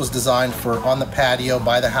ideally, this was designed for on the patio,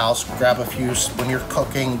 by the house. Grab a few when you're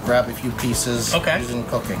cooking. Grab a few pieces. Okay. Using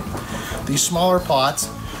cooking. These smaller pots,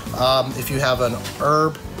 if you have an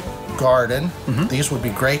herb garden, these would be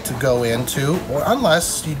great to go into. Or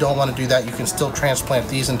unless you don't want to do that, you can still transplant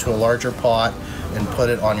these into a larger pot and put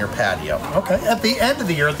it on your patio. Okay. At the end of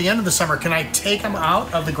the year, at the end of the summer, can I take them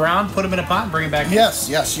out of the ground, put them in a pot, and bring them back in? Yes.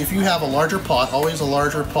 If you have a larger pot, always a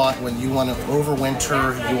larger pot when you want to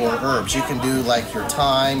overwinter your herbs. You can do like your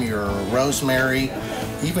thyme, your rosemary.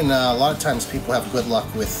 Even a lot of times people have good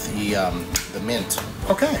luck with the mint.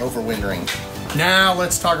 Okay. Overwintering. Now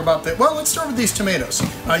let's talk about let's start with these tomatoes.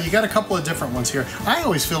 You got a couple of different ones here. I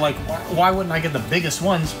always feel like, why wouldn't I get the biggest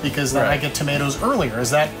ones? Because then I get tomatoes earlier. Is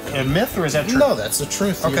that a myth or is that true? No, that's the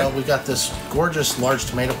truth. Okay. You know, we got this gorgeous large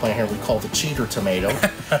tomato plant here we call the cheater tomato.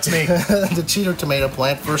 That's me. The cheater tomato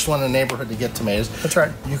plant, first one in the neighborhood to get tomatoes. That's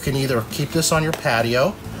right. You can either keep this on your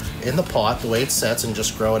patio in the pot the way it sets and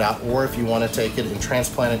just grow it out, or if you want to take it and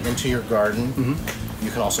transplant it into your garden, you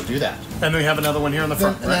can also do that. And we have another one here in the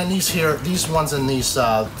front. And these ones in these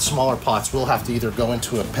smaller pots will have to either go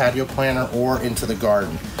into a patio planter or into the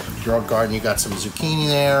garden. Your garden, you got some zucchini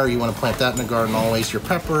there. You want to plant that in the garden always. Your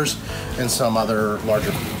peppers and some other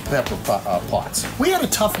larger pepper plots. We had a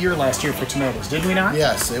tough year last year for tomatoes, did we not?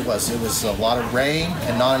 Yes, it was. It was a lot of rain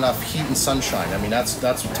and not enough heat and sunshine. I mean, that's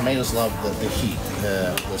what tomatoes love, the heat.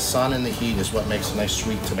 The sun and the heat is what makes a nice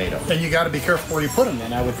sweet tomato. And you got to be careful where you put them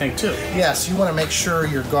then, I would think too. Yes, you want to make sure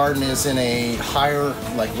your garden is in a higher,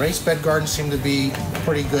 like raised bed gardens seem to be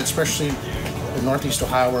pretty good, especially in Northeast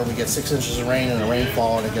Ohio where we get 6 inches of rain and a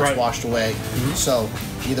rainfall and it gets washed away. So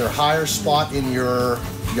either a higher spot in your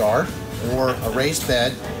yard or a raised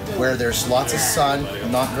bed where there's lots of sun,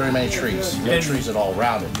 not very many trees. No trees at all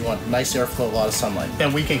around it. You want nice airflow, a lot of sunlight.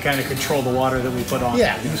 And we can kind of control the water that we put on.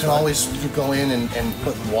 Yeah, you can always go in and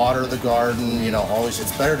put water the garden. You know, always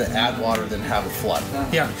it's better to add water than have a flood.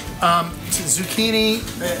 Yeah. Zucchini,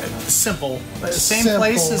 simple. Same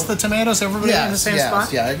place as the tomatoes, everybody in the same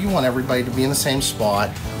spot? Yeah, you want everybody to be in the same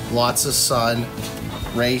spot. Lots of sun,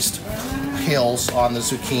 raised hills on the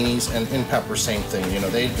zucchinis, and in pepper, same thing. You know,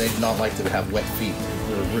 they'd not like to have wet feet.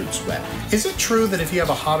 Their roots wet. Is it true that if you have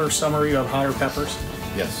a hotter summer, you have hotter peppers?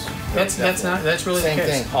 Yes. That's really same the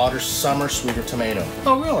case. thing. Hotter summer, sweeter tomato.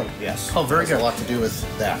 Oh, really? Yes. Oh, very good. Has a lot to do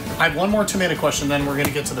with that. I have one more tomato question, then we're going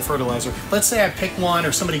to get to the fertilizer. Let's say I pick one,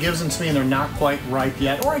 or somebody gives them to me and they're not quite ripe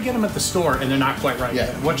yet, or I get them at the store and they're not quite ripe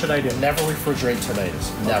yet. What should I do? Never refrigerate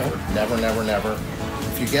tomatoes. Never, never, never, never.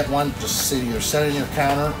 If you get one, just either set it in your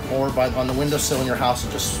counter or on the windowsill in your house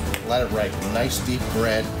and just let it rake. Nice deep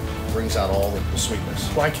red brings out all the sweetness.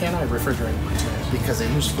 Why can't I refrigerate my tomatoes? Because they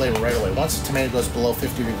lose flavor right away. Once the tomato goes below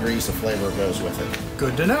 50 degrees, the flavor goes with it.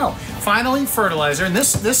 Good to know. Finally, fertilizer. And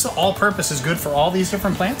this all-purpose is good for all these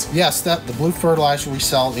different plants? Yes, the blue fertilizer we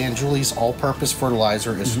sell, Angiuli's all-purpose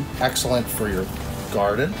fertilizer, is excellent for your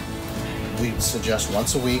garden. We suggest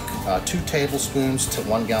once a week, 2 tablespoons to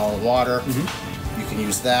 1 gallon of water. You can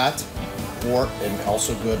use that, and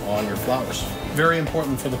also good on your flowers. Very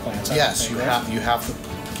important for the plants. Yes, you have to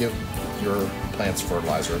give your plants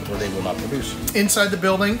fertilizer or they will not produce. Inside the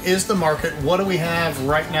building is the market. What do we have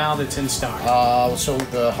right now that's in stock? So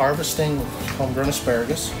the harvesting homegrown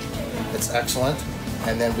asparagus, it's excellent.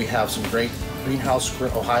 And then we have some great greenhouse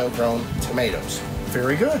Ohio-grown tomatoes.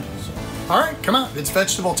 Very good. All right, come on. It's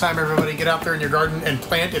vegetable time, everybody. Get out there in your garden and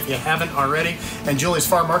plant if you haven't already. And Julie's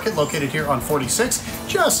Farm Market, located here on 46,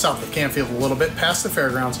 just south of Canfield, a little bit past the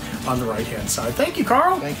fairgrounds on the right-hand side. Thank you,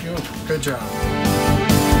 Carl. Thank you. Good job.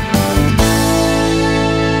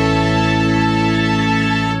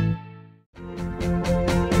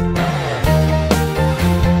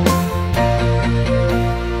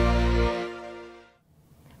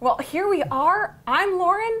 Well, here we are. I'm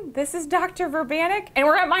Lauren. This is Dr. Verbanic, and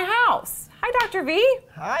we're at my house. Hi, Dr. V.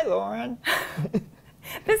 Hi, Lauren.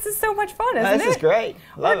 This is so much fun, isn't it? This is great.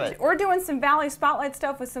 Love it. We're doing some Valley Spotlight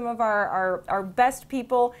stuff with some of our best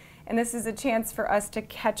people, and this is a chance for us to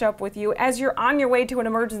catch up with you as you're on your way to an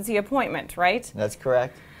emergency appointment, right? That's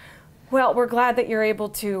correct. Well, we're glad that you're able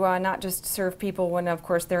to not just serve people when, of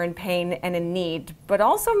course, they're in pain and in need, but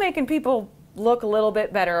also making people look a little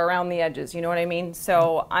bit better around the edges, you know what I mean?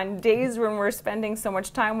 So on days when we're spending so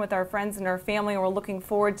much time with our friends and our family and we're looking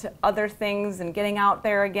forward to other things and getting out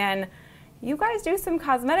there again, you guys do some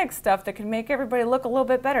cosmetic stuff that can make everybody look a little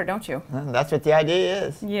bit better, don't you? That's what the idea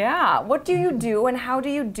is. Yeah. What do you do and how do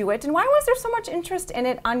you do it? And why was there so much interest in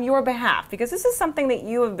it on your behalf? Because this is something that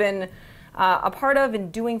you have been a part of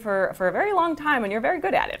and doing for a very long time, and you're very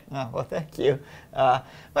good at it. Oh, well, thank you.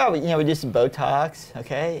 Well, we do some Botox,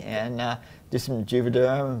 okay, and do some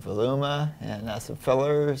Juvederm and Voluma, and some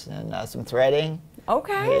fillers and some threading.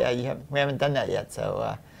 Okay. Yeah, we haven't done that yet,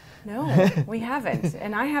 so. No, we haven't,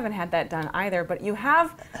 and I haven't had that done either. But you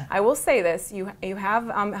have, I will say this, you have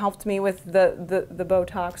helped me with the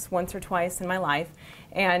Botox once or twice in my life,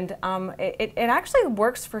 and it actually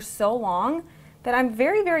works for so long that I'm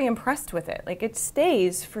very, very impressed with it. Like, it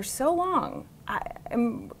stays for so long.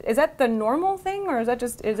 Is that the normal thing, or is that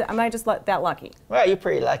just, am I just that lucky? Well, you're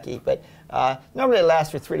pretty lucky, but normally it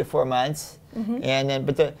lasts for 3 to 4 months, and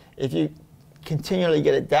then, if you continually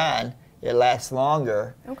get it done, it lasts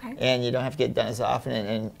longer, and you don't have to get it done as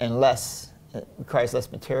often, and less, it requires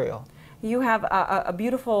less material. You have a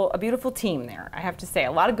beautiful team there, I have to say.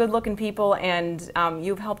 A lot of good-looking people, and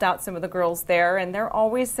you've helped out some of the girls there, and they're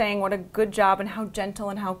always saying what a good job and how gentle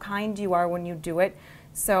and how kind you are when you do it.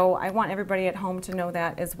 So I want everybody at home to know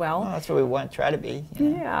that as well. Well, that's what we want to try to be.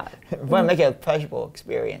 Yeah. We want to make it a pleasurable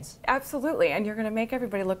experience. Absolutely, and you're going to make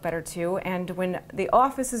everybody look better too. And when the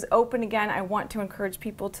office is open again, I want to encourage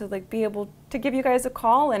people to be able to give you guys a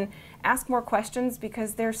call and ask more questions,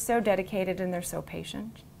 because they're so dedicated and they're so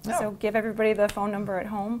patient. Oh. So give everybody the phone number at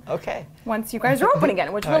home. Okay. Once you guys are open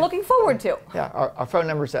again, which we're looking forward to. Yeah, our phone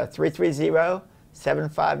number is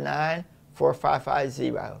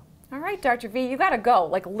 330-759-4550. All right, Dr. V, you got to go,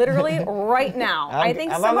 like literally right now.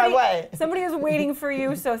 I'm on my way. Somebody is waiting for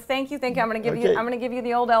you, so thank you. I'm going to give you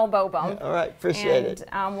the old elbow bump. All right, appreciate it.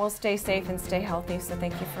 And we'll stay safe and stay healthy, so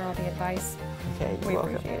thank you for all the advice. Okay, we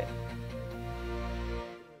appreciate it.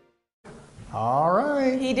 All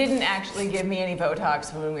right. He didn't actually give me any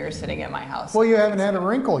Botox when we were sitting at my house. Well, you haven't had a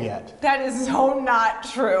wrinkle yet. That is so not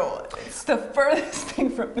true. It's the furthest thing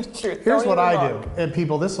from the truth. Here's what I do. And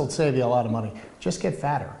people, this will save you a lot of money. Just get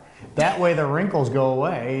fatter. That way the wrinkles go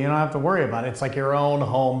away. You don't have to worry about it. It's like your own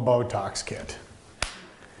home Botox kit.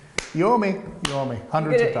 You owe me. You owe me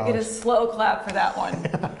hundreds of dollars. Get a slow clap for that one.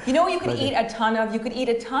 You know what you could eat a ton of? You could eat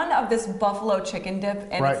a ton of this buffalo chicken dip,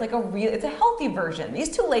 and it's like it's a healthy version.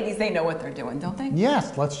 These two ladies, they know what they're doing, don't they?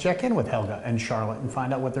 Yes. Let's check in with Helga and Charlotte and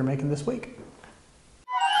find out what they're making this week.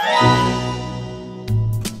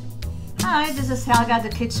 Hi, this is Helga, the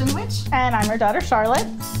Kitchen Witch. And I'm her daughter, Charlotte.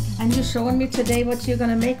 And you're showing me today what you're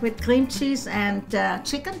going to make with cream cheese and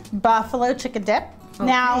chicken? Buffalo chicken dip. Okay.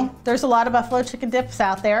 Now, there's a lot of buffalo chicken dips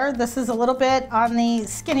out there. This is a little bit on the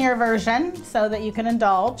skinnier version so that you can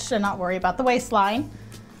indulge and not worry about the waistline.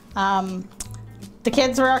 The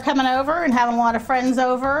kids are coming over and having a lot of friends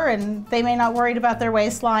over, and they may not worried about their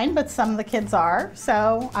waistline, but some of the kids are.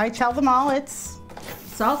 So I tell them all it's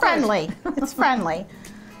all friendly. It's friendly.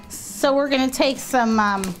 So we're gonna take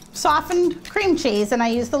some softened cream cheese, and I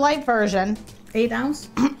use the light version. 8 ounce?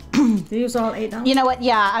 Do you use all 8 ounce? You know what,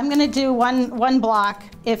 yeah, I'm gonna do one block.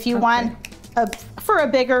 If you want, for a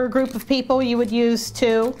bigger group of people, you would use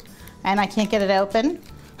 2, and I can't get it open.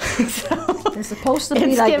 It's supposed to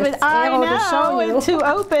be like giving, I know, it's too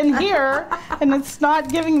open here, and it's not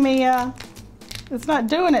giving me, it's not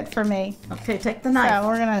doing it for me. Okay, take the knife. So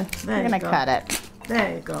we're gonna cut it.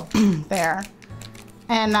 There you go. There.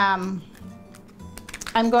 And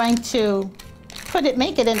I'm going to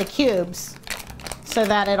make it into cubes so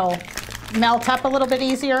that it'll melt up a little bit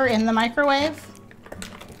easier in the microwave.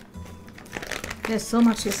 There's so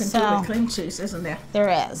much you can do with cream cheese, isn't there? There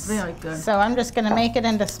is. Very good. So I'm just going to make it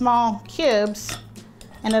into small cubes,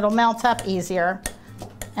 and it'll melt up easier.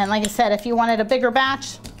 And like I said, if you wanted a bigger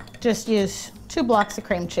batch, just use 2 blocks of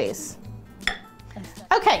cream cheese.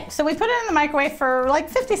 Okay, so we put it in the microwave for like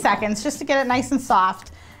 50 seconds just to get it nice and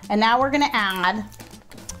soft. And now we're going to add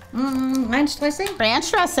ranch dressing?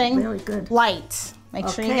 Ranch dressing. Very good. Light. Make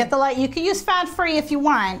sure you get the light. You can use fat-free if you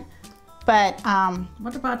want, but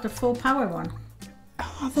what about the full power one?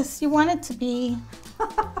 Oh, you want it to be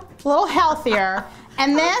a little healthier.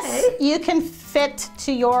 And this you can fit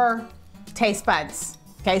to your taste buds.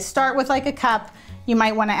 Okay, start with like a cup. You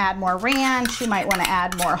might want to add more ranch. You might want to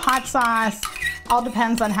add more hot sauce. All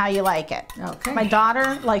depends on how you like it. Okay. My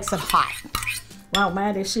daughter likes it hot. Wow,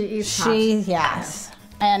 Maddie, she eats hot. Yes.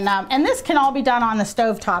 And this can all be done on the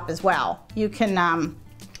stovetop as well. You can,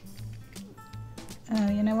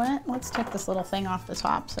 you know what? Let's take this little thing off the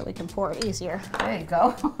top so we can pour it easier. There you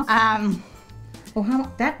go.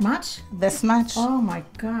 That much? This much. Oh my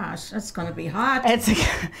gosh, that's gonna be hot.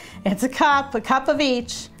 It's a cup of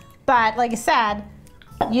each. But like I said,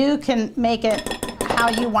 you can make it how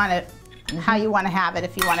you want it, how you want to have it,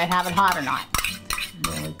 if you want to have it hot or not.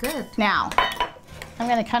 Really good. Now, I'm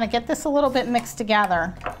going to kind of get this a little bit mixed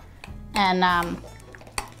together. And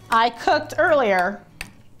I cooked earlier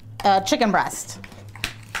chicken breast.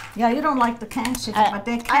 Yeah, you don't like the canned chicken, but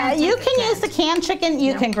they can. You can use the canned chicken.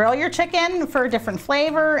 You can grill your chicken for a different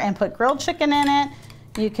flavor and put grilled chicken in it.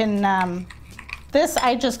 You can, this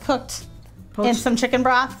I just cooked in some chicken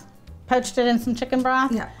broth. Poached it in some chicken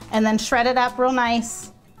broth, and then shred it up real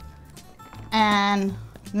nice, and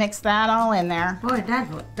mix that all in there. Boy,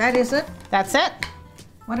 that is it? That's it.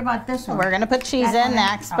 What about this one? We're gonna put cheese in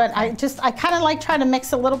next, but I kind of like try to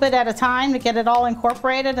mix a little bit at a time to get it all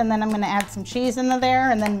incorporated, and then I'm gonna add some cheese into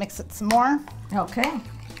there, and then mix it some more. Okay.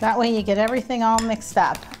 That way you get everything all mixed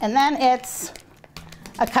up. And then it's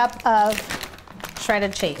a cup of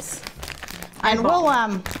shredded cheese. And we'll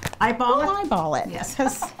eyeball it. Yes.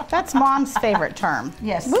 Because that's Mom's favorite term.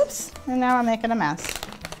 Yes. Whoops. And now I'm making a mess.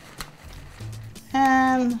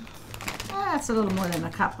 And that's a little more than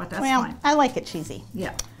a cup, but that's fine. I like it cheesy.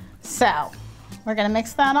 Yeah. So we're gonna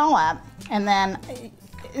mix that all up, and then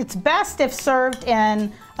it's best if served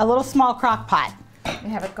in a little small crock pot. You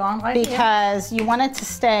have it gone right here? Because you want it to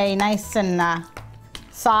stay nice and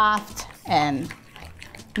soft and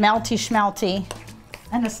melty schmelty.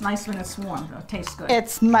 And it's nice when it's warm. It tastes good.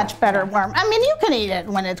 It's much better warm. I mean, you can eat it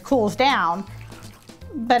when it cools down,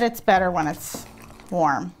 but it's better when it's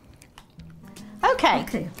warm.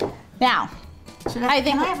 Okay. Now, can I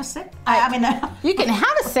have a sip? You can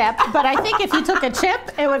have a sip, but I think if you took a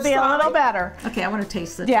chip, it would be a little better. Okay, I want to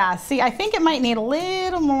taste it. Yeah, see, I think it might need a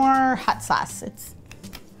little more hot sauce.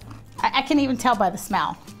 I can even tell by the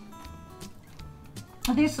smell.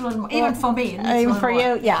 It needs a little more, even for me. Even for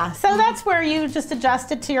you, yeah. So that's where you just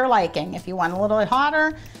adjust it to your liking. If you want a little bit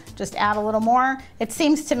hotter, just add a little more. It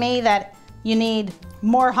seems to me that you need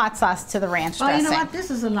more hot sauce to the ranch dressing. Well, you know what? This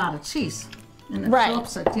is a lot of cheese. And it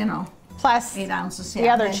absorbs it, you know. Plus 8 ounces, the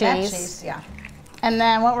other cheese. Yeah. And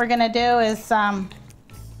then what we're going to do is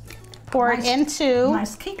pour it into...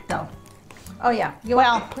 Nice cake, though. Oh, yeah. You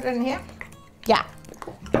want to put it in here? Yeah.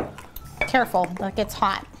 Careful, that gets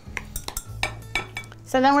hot.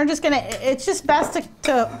 So then we're just gonna, it's just best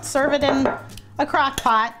to serve it in a crock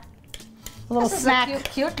pot. A little snack. Is a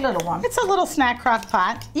cute little one. It's a little snack crock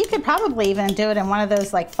pot. You could probably even do it in one of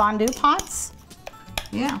those like fondue pots.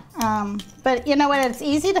 Yeah. But you know what, it's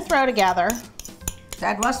easy to throw together.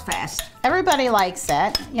 That was fast. Everybody likes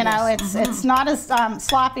it. You know, it's not as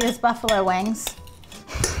sloppy as buffalo wings.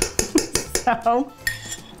 So,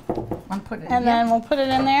 then we'll put it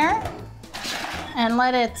in there and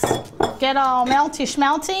let it get all melty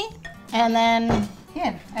schmelty, and then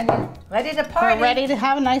and you're ready to party. We're ready to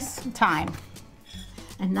have a nice time.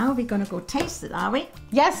 And now we're gonna go taste it, are we?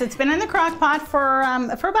 Yes, it's been in the crock pot for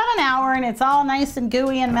about an hour, and it's all nice and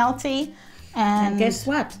gooey and melty. And guess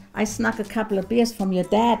what? I snuck a couple of beers from your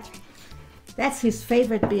dad. That's his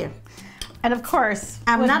favorite beer. And of course,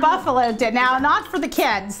 Buffalo did. Now, not for the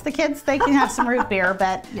kids. The kids, they can have some root beer,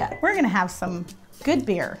 but we're going to have some good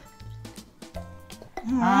beer.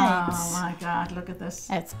 All right. Oh my God, look at this.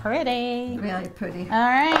 It's pretty. Really pretty. All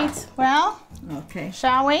right, well, okay.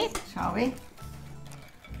 Shall we? Shall we?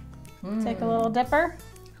 Take a little dipper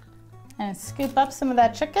and scoop up some of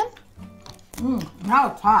that chicken.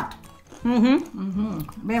 Now it's hot.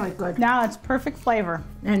 Very good. Now it's perfect flavor.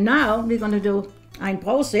 And now we're going to do ein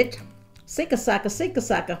Prosit. Sicke Sacke, Sicke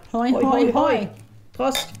Sacke. Hoi, hoi, hoi.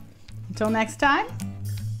 Prost. Until next time.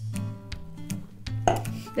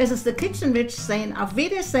 This is the Kitchen Witch saying auf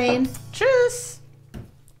Wiedersehen. Tschüss.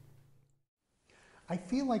 I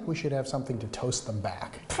feel like we should have something to toast them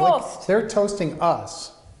back. Toast. Like they're toasting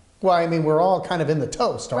us. Well, I mean, we're all kind of in the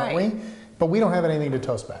toast, aren't we? But we don't have anything to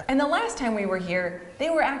toast back. And the last time we were here, they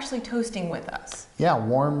were actually toasting with us. Yeah,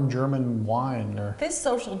 warm German wine or... This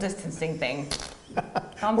social distancing thing.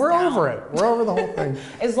 We're over it. We're over the whole thing.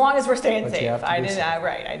 As long as we're staying But you safe. have to I be didn't. safe.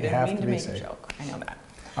 Right. I You didn't have mean to to be make safe. a joke. I know that.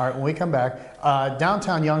 All right, when we come back,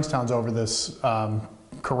 downtown Youngstown's over this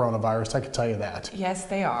coronavirus, I can tell you that. Yes,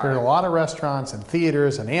 they are. There are a lot of restaurants and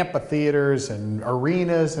theaters and amphitheaters and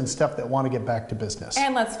arenas and stuff that want to get back to business.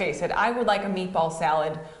 And let's face it, I would like a meatball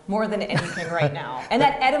salad more than anything right now. And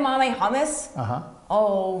that edamame hummus.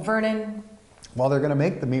 Oh, Vernon. Well, they're going to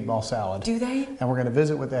make the meatball salad. Do they? And we're going to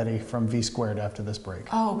visit with Eddie from V Squared after this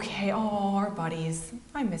break. Okay. Oh, our buddies.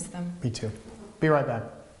 I miss them. Me too. Be right back.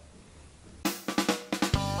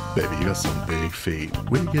 Baby, you got some big feet.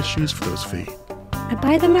 Where do you get shoes for those feet? I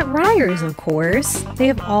buy them at Ryers, of course. They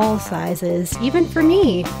have all sizes, even for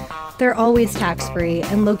me. They're always tax-free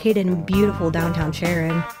and located in beautiful downtown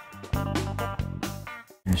Sharon.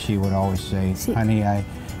 And she would always say, honey,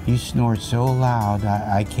 you snore so loud,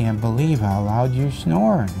 I can't believe how loud you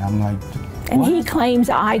snore. And I'm like, what? And he claims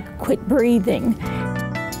I quit breathing.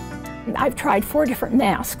 I've tried 4 different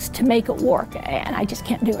masks to make it work, and I just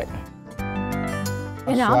can't do it.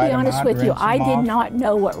 And I'll be honest with you, I did not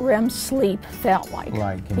know what REM sleep felt like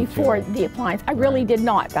before the appliance. I really did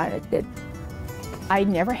not. I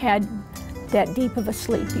never had that deep of a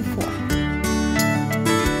sleep before.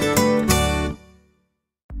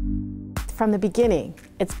 From the beginning,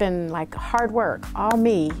 it's been like hard work, all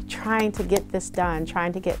me, trying to get this done,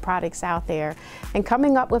 trying to get products out there, and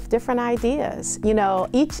coming up with different ideas. You know,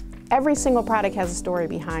 every single product has a story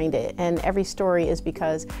behind it, and every story is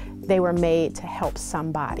because they were made to help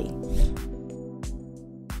somebody.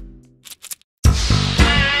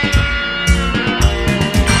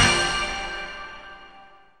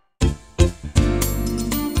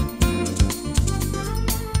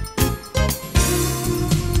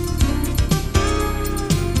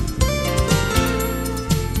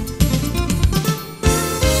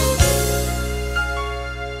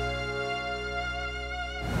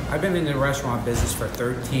 I've been in the restaurant business for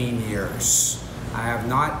 13 years. I have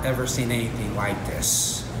not ever seen anything like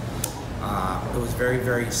this. It was very,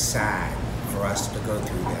 very sad for us to go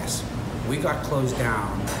through this. We got closed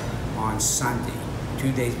down on Sunday,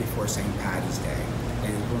 2 days before St. Patty's Day.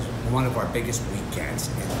 And it was one of our biggest weekends.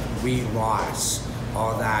 And we lost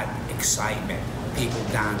all that excitement, people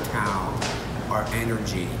downtown, our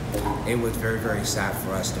energy. It was very, very sad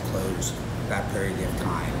for us to close that period of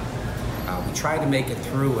time. We tried to make it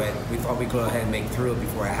through it. We thought we'd go ahead and make it through it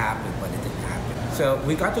before it happened, but it didn't happen. So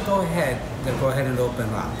we got to go ahead and open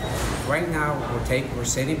up. Right now, we're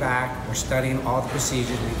sitting back, we're studying all the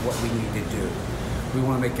procedures, what we need to do. We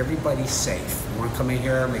want to make everybody safe. We want to come in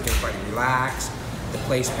here, make everybody relax. The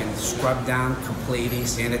place been scrubbed down completely,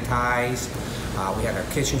 sanitized. We had our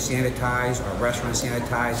kitchen sanitized, our restaurant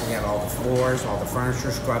sanitized. We had all the floors, all the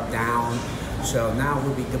furniture scrubbed down. So now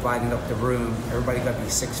we'll be dividing up the room. Everybody got to be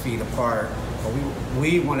 6 feet apart. But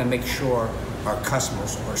we want to make sure our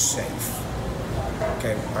customers are safe.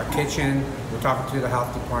 Okay, our kitchen, we're talking to the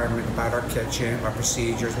health department about our kitchen, our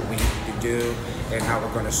procedures, what we need to do, and how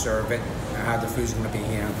we're going to serve it, and how the food's going to be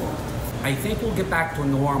handled. I think we'll get back to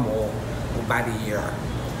normal in about a year.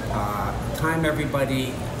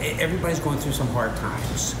 Everybody's going through some hard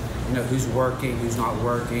times. You know, who's working, who's not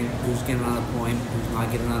working, who's getting unemployment, who's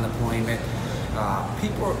not getting unemployment.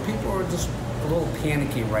 People are just a little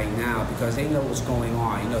panicky right now because they know what's going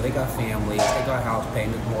on. You know, they got families, they got house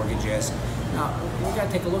payments, mortgages. Now, we got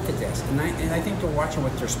to take a look at this. And I think they're watching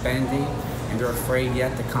what they're spending, and they're afraid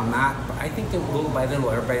yet to come out. But I think that little by little,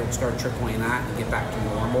 everybody will start trickling out and get back to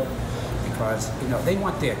normal. Because, you know, they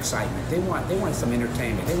want the excitement. They want some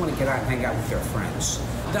entertainment. They want to get out and hang out with their friends.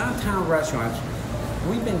 Downtown restaurants,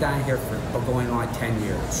 we've been down here for going on 10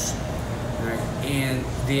 years. Right? And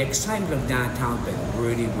the excitement of downtown has been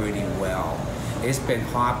really, really well. It's been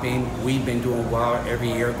hopping. We've been doing well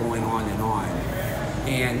every year, going on and on.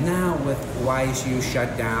 And now with YSU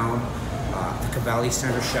shut down, the Cavalli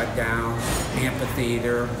Center shut down,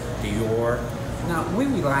 Amphitheater, Dior. Now, we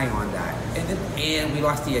rely on that. And we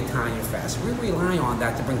lost the Italian Fest. We rely on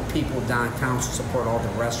that to bring people downtown to support all the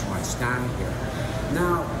restaurants down here.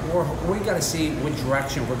 Now, we got to see what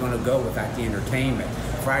direction we're going to go with that, the entertainment.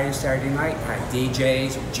 Friday and Saturday night, had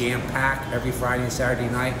DJs, jam-packed every Friday and Saturday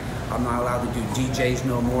night. I'm not allowed to do DJs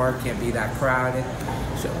no more, can't be that crowded.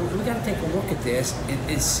 So we got to take a look at this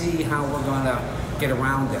and see how we're going to get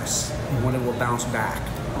around this, when it will bounce back.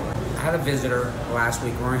 I had a visitor last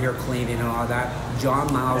week, we were here cleaning and all that.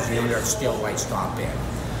 John Miles, the owner of Steel Light, stopped in.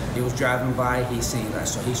 He was driving by, he seen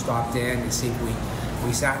us, so he stopped in and see if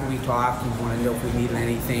we sat and we talked. He wanted to know if we needed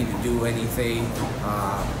anything, to do anything.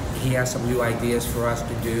 He has some new ideas for us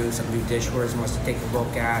to do, some new dishwares he wants to take a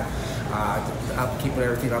look at, keep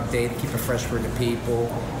everything updated, keep it fresh for the people.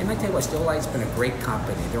 And I tell you what, Steel Light's been a great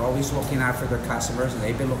company. They're always looking out for their customers, and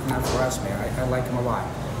they've been looking out for us, man. I like them a lot.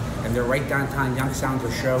 And they're right downtown Youngstown,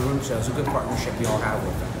 their showroom, so it's a good partnership we all have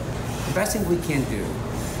with them. The best thing we can do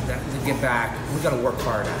to get back, we got to work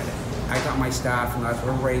hard at it. I got my staff and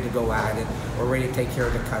we're ready to go at it. We're ready to take care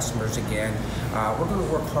of the customers again. We're going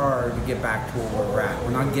to work hard to get back to where we're at.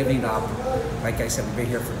 We're not giving up. Like I said, we've been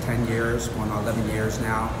here for 10 years, going on 11 years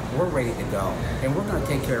now. We're ready to go. And we're going to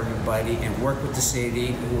take care of everybody and work with the city,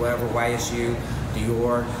 whoever, YSU,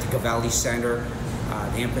 Dior, the Cavalli Center,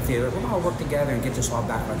 the Amphitheater. We're going to work together and get this all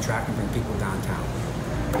back on track and bring people downtown.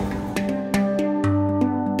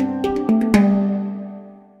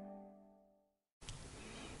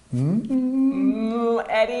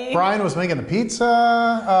 Eddie. Brian was making the pizza.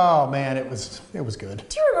 Oh man, it was good.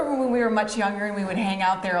 Do you remember when we were much younger and we would hang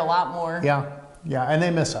out there a lot more? Yeah, and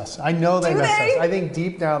they miss us. I know they miss us. I think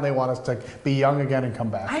deep down they want us to be young again and come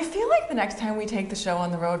back. I feel like the next time we take the show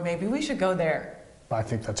on the road, maybe we should go there. I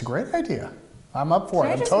think that's a great idea. I'm up for it.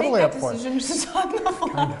 I'm totally up for it. Just on the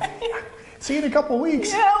fly? See you in a couple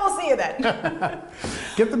weeks. Yeah, we'll see you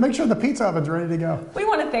then. Make sure the pizza oven's ready to go. We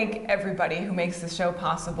want to thank everybody who makes the show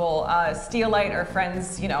possible. Steel Light, our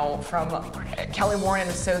friends, from Kelly Warren and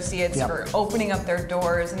Associates for opening up their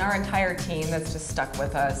doors, and our entire team that's just stuck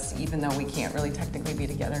with us, even though we can't really technically be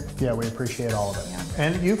together. Yeah, we appreciate all of it. Yeah.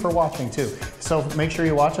 And you for watching too. So make sure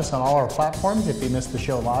you watch us on all our platforms if you missed the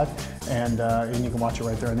show live, and you can watch it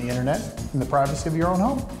right there on the internet in the privacy of your own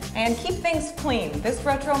home. And keep things clean. This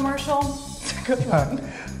retro commercial, it's a good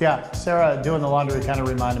one. Yeah, Sarah doing the laundry kind of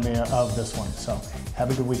reminded me of this one. So have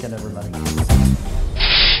a good weekend, everybody.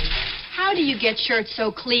 How do you get shirts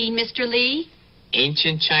so clean, Mr. Lee?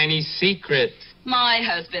 Ancient Chinese secret. My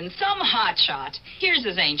husband, some hotshot. Here's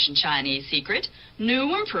his ancient Chinese secret.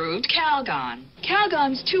 New improved Calgon.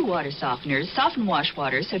 Calgon's 2 water softeners soften wash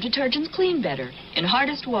water so detergents clean better. In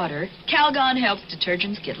hardest water, Calgon helps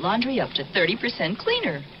detergents get laundry up to 30%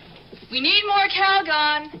 cleaner. We need more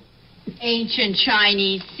Calgon. Ancient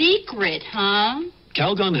Chinese secret, huh?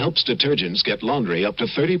 Calgon helps detergents get laundry up to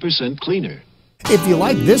 30% cleaner. If you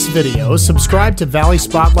like this video, subscribe to Valley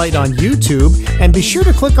Spotlight on YouTube and be sure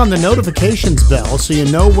to click on the notifications bell so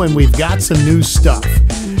you know when we've got some new stuff.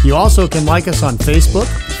 You also can like us on Facebook,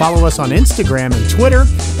 follow us on Instagram and Twitter,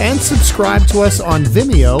 and subscribe to us on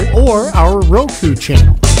Vimeo or our Roku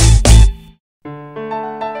channel.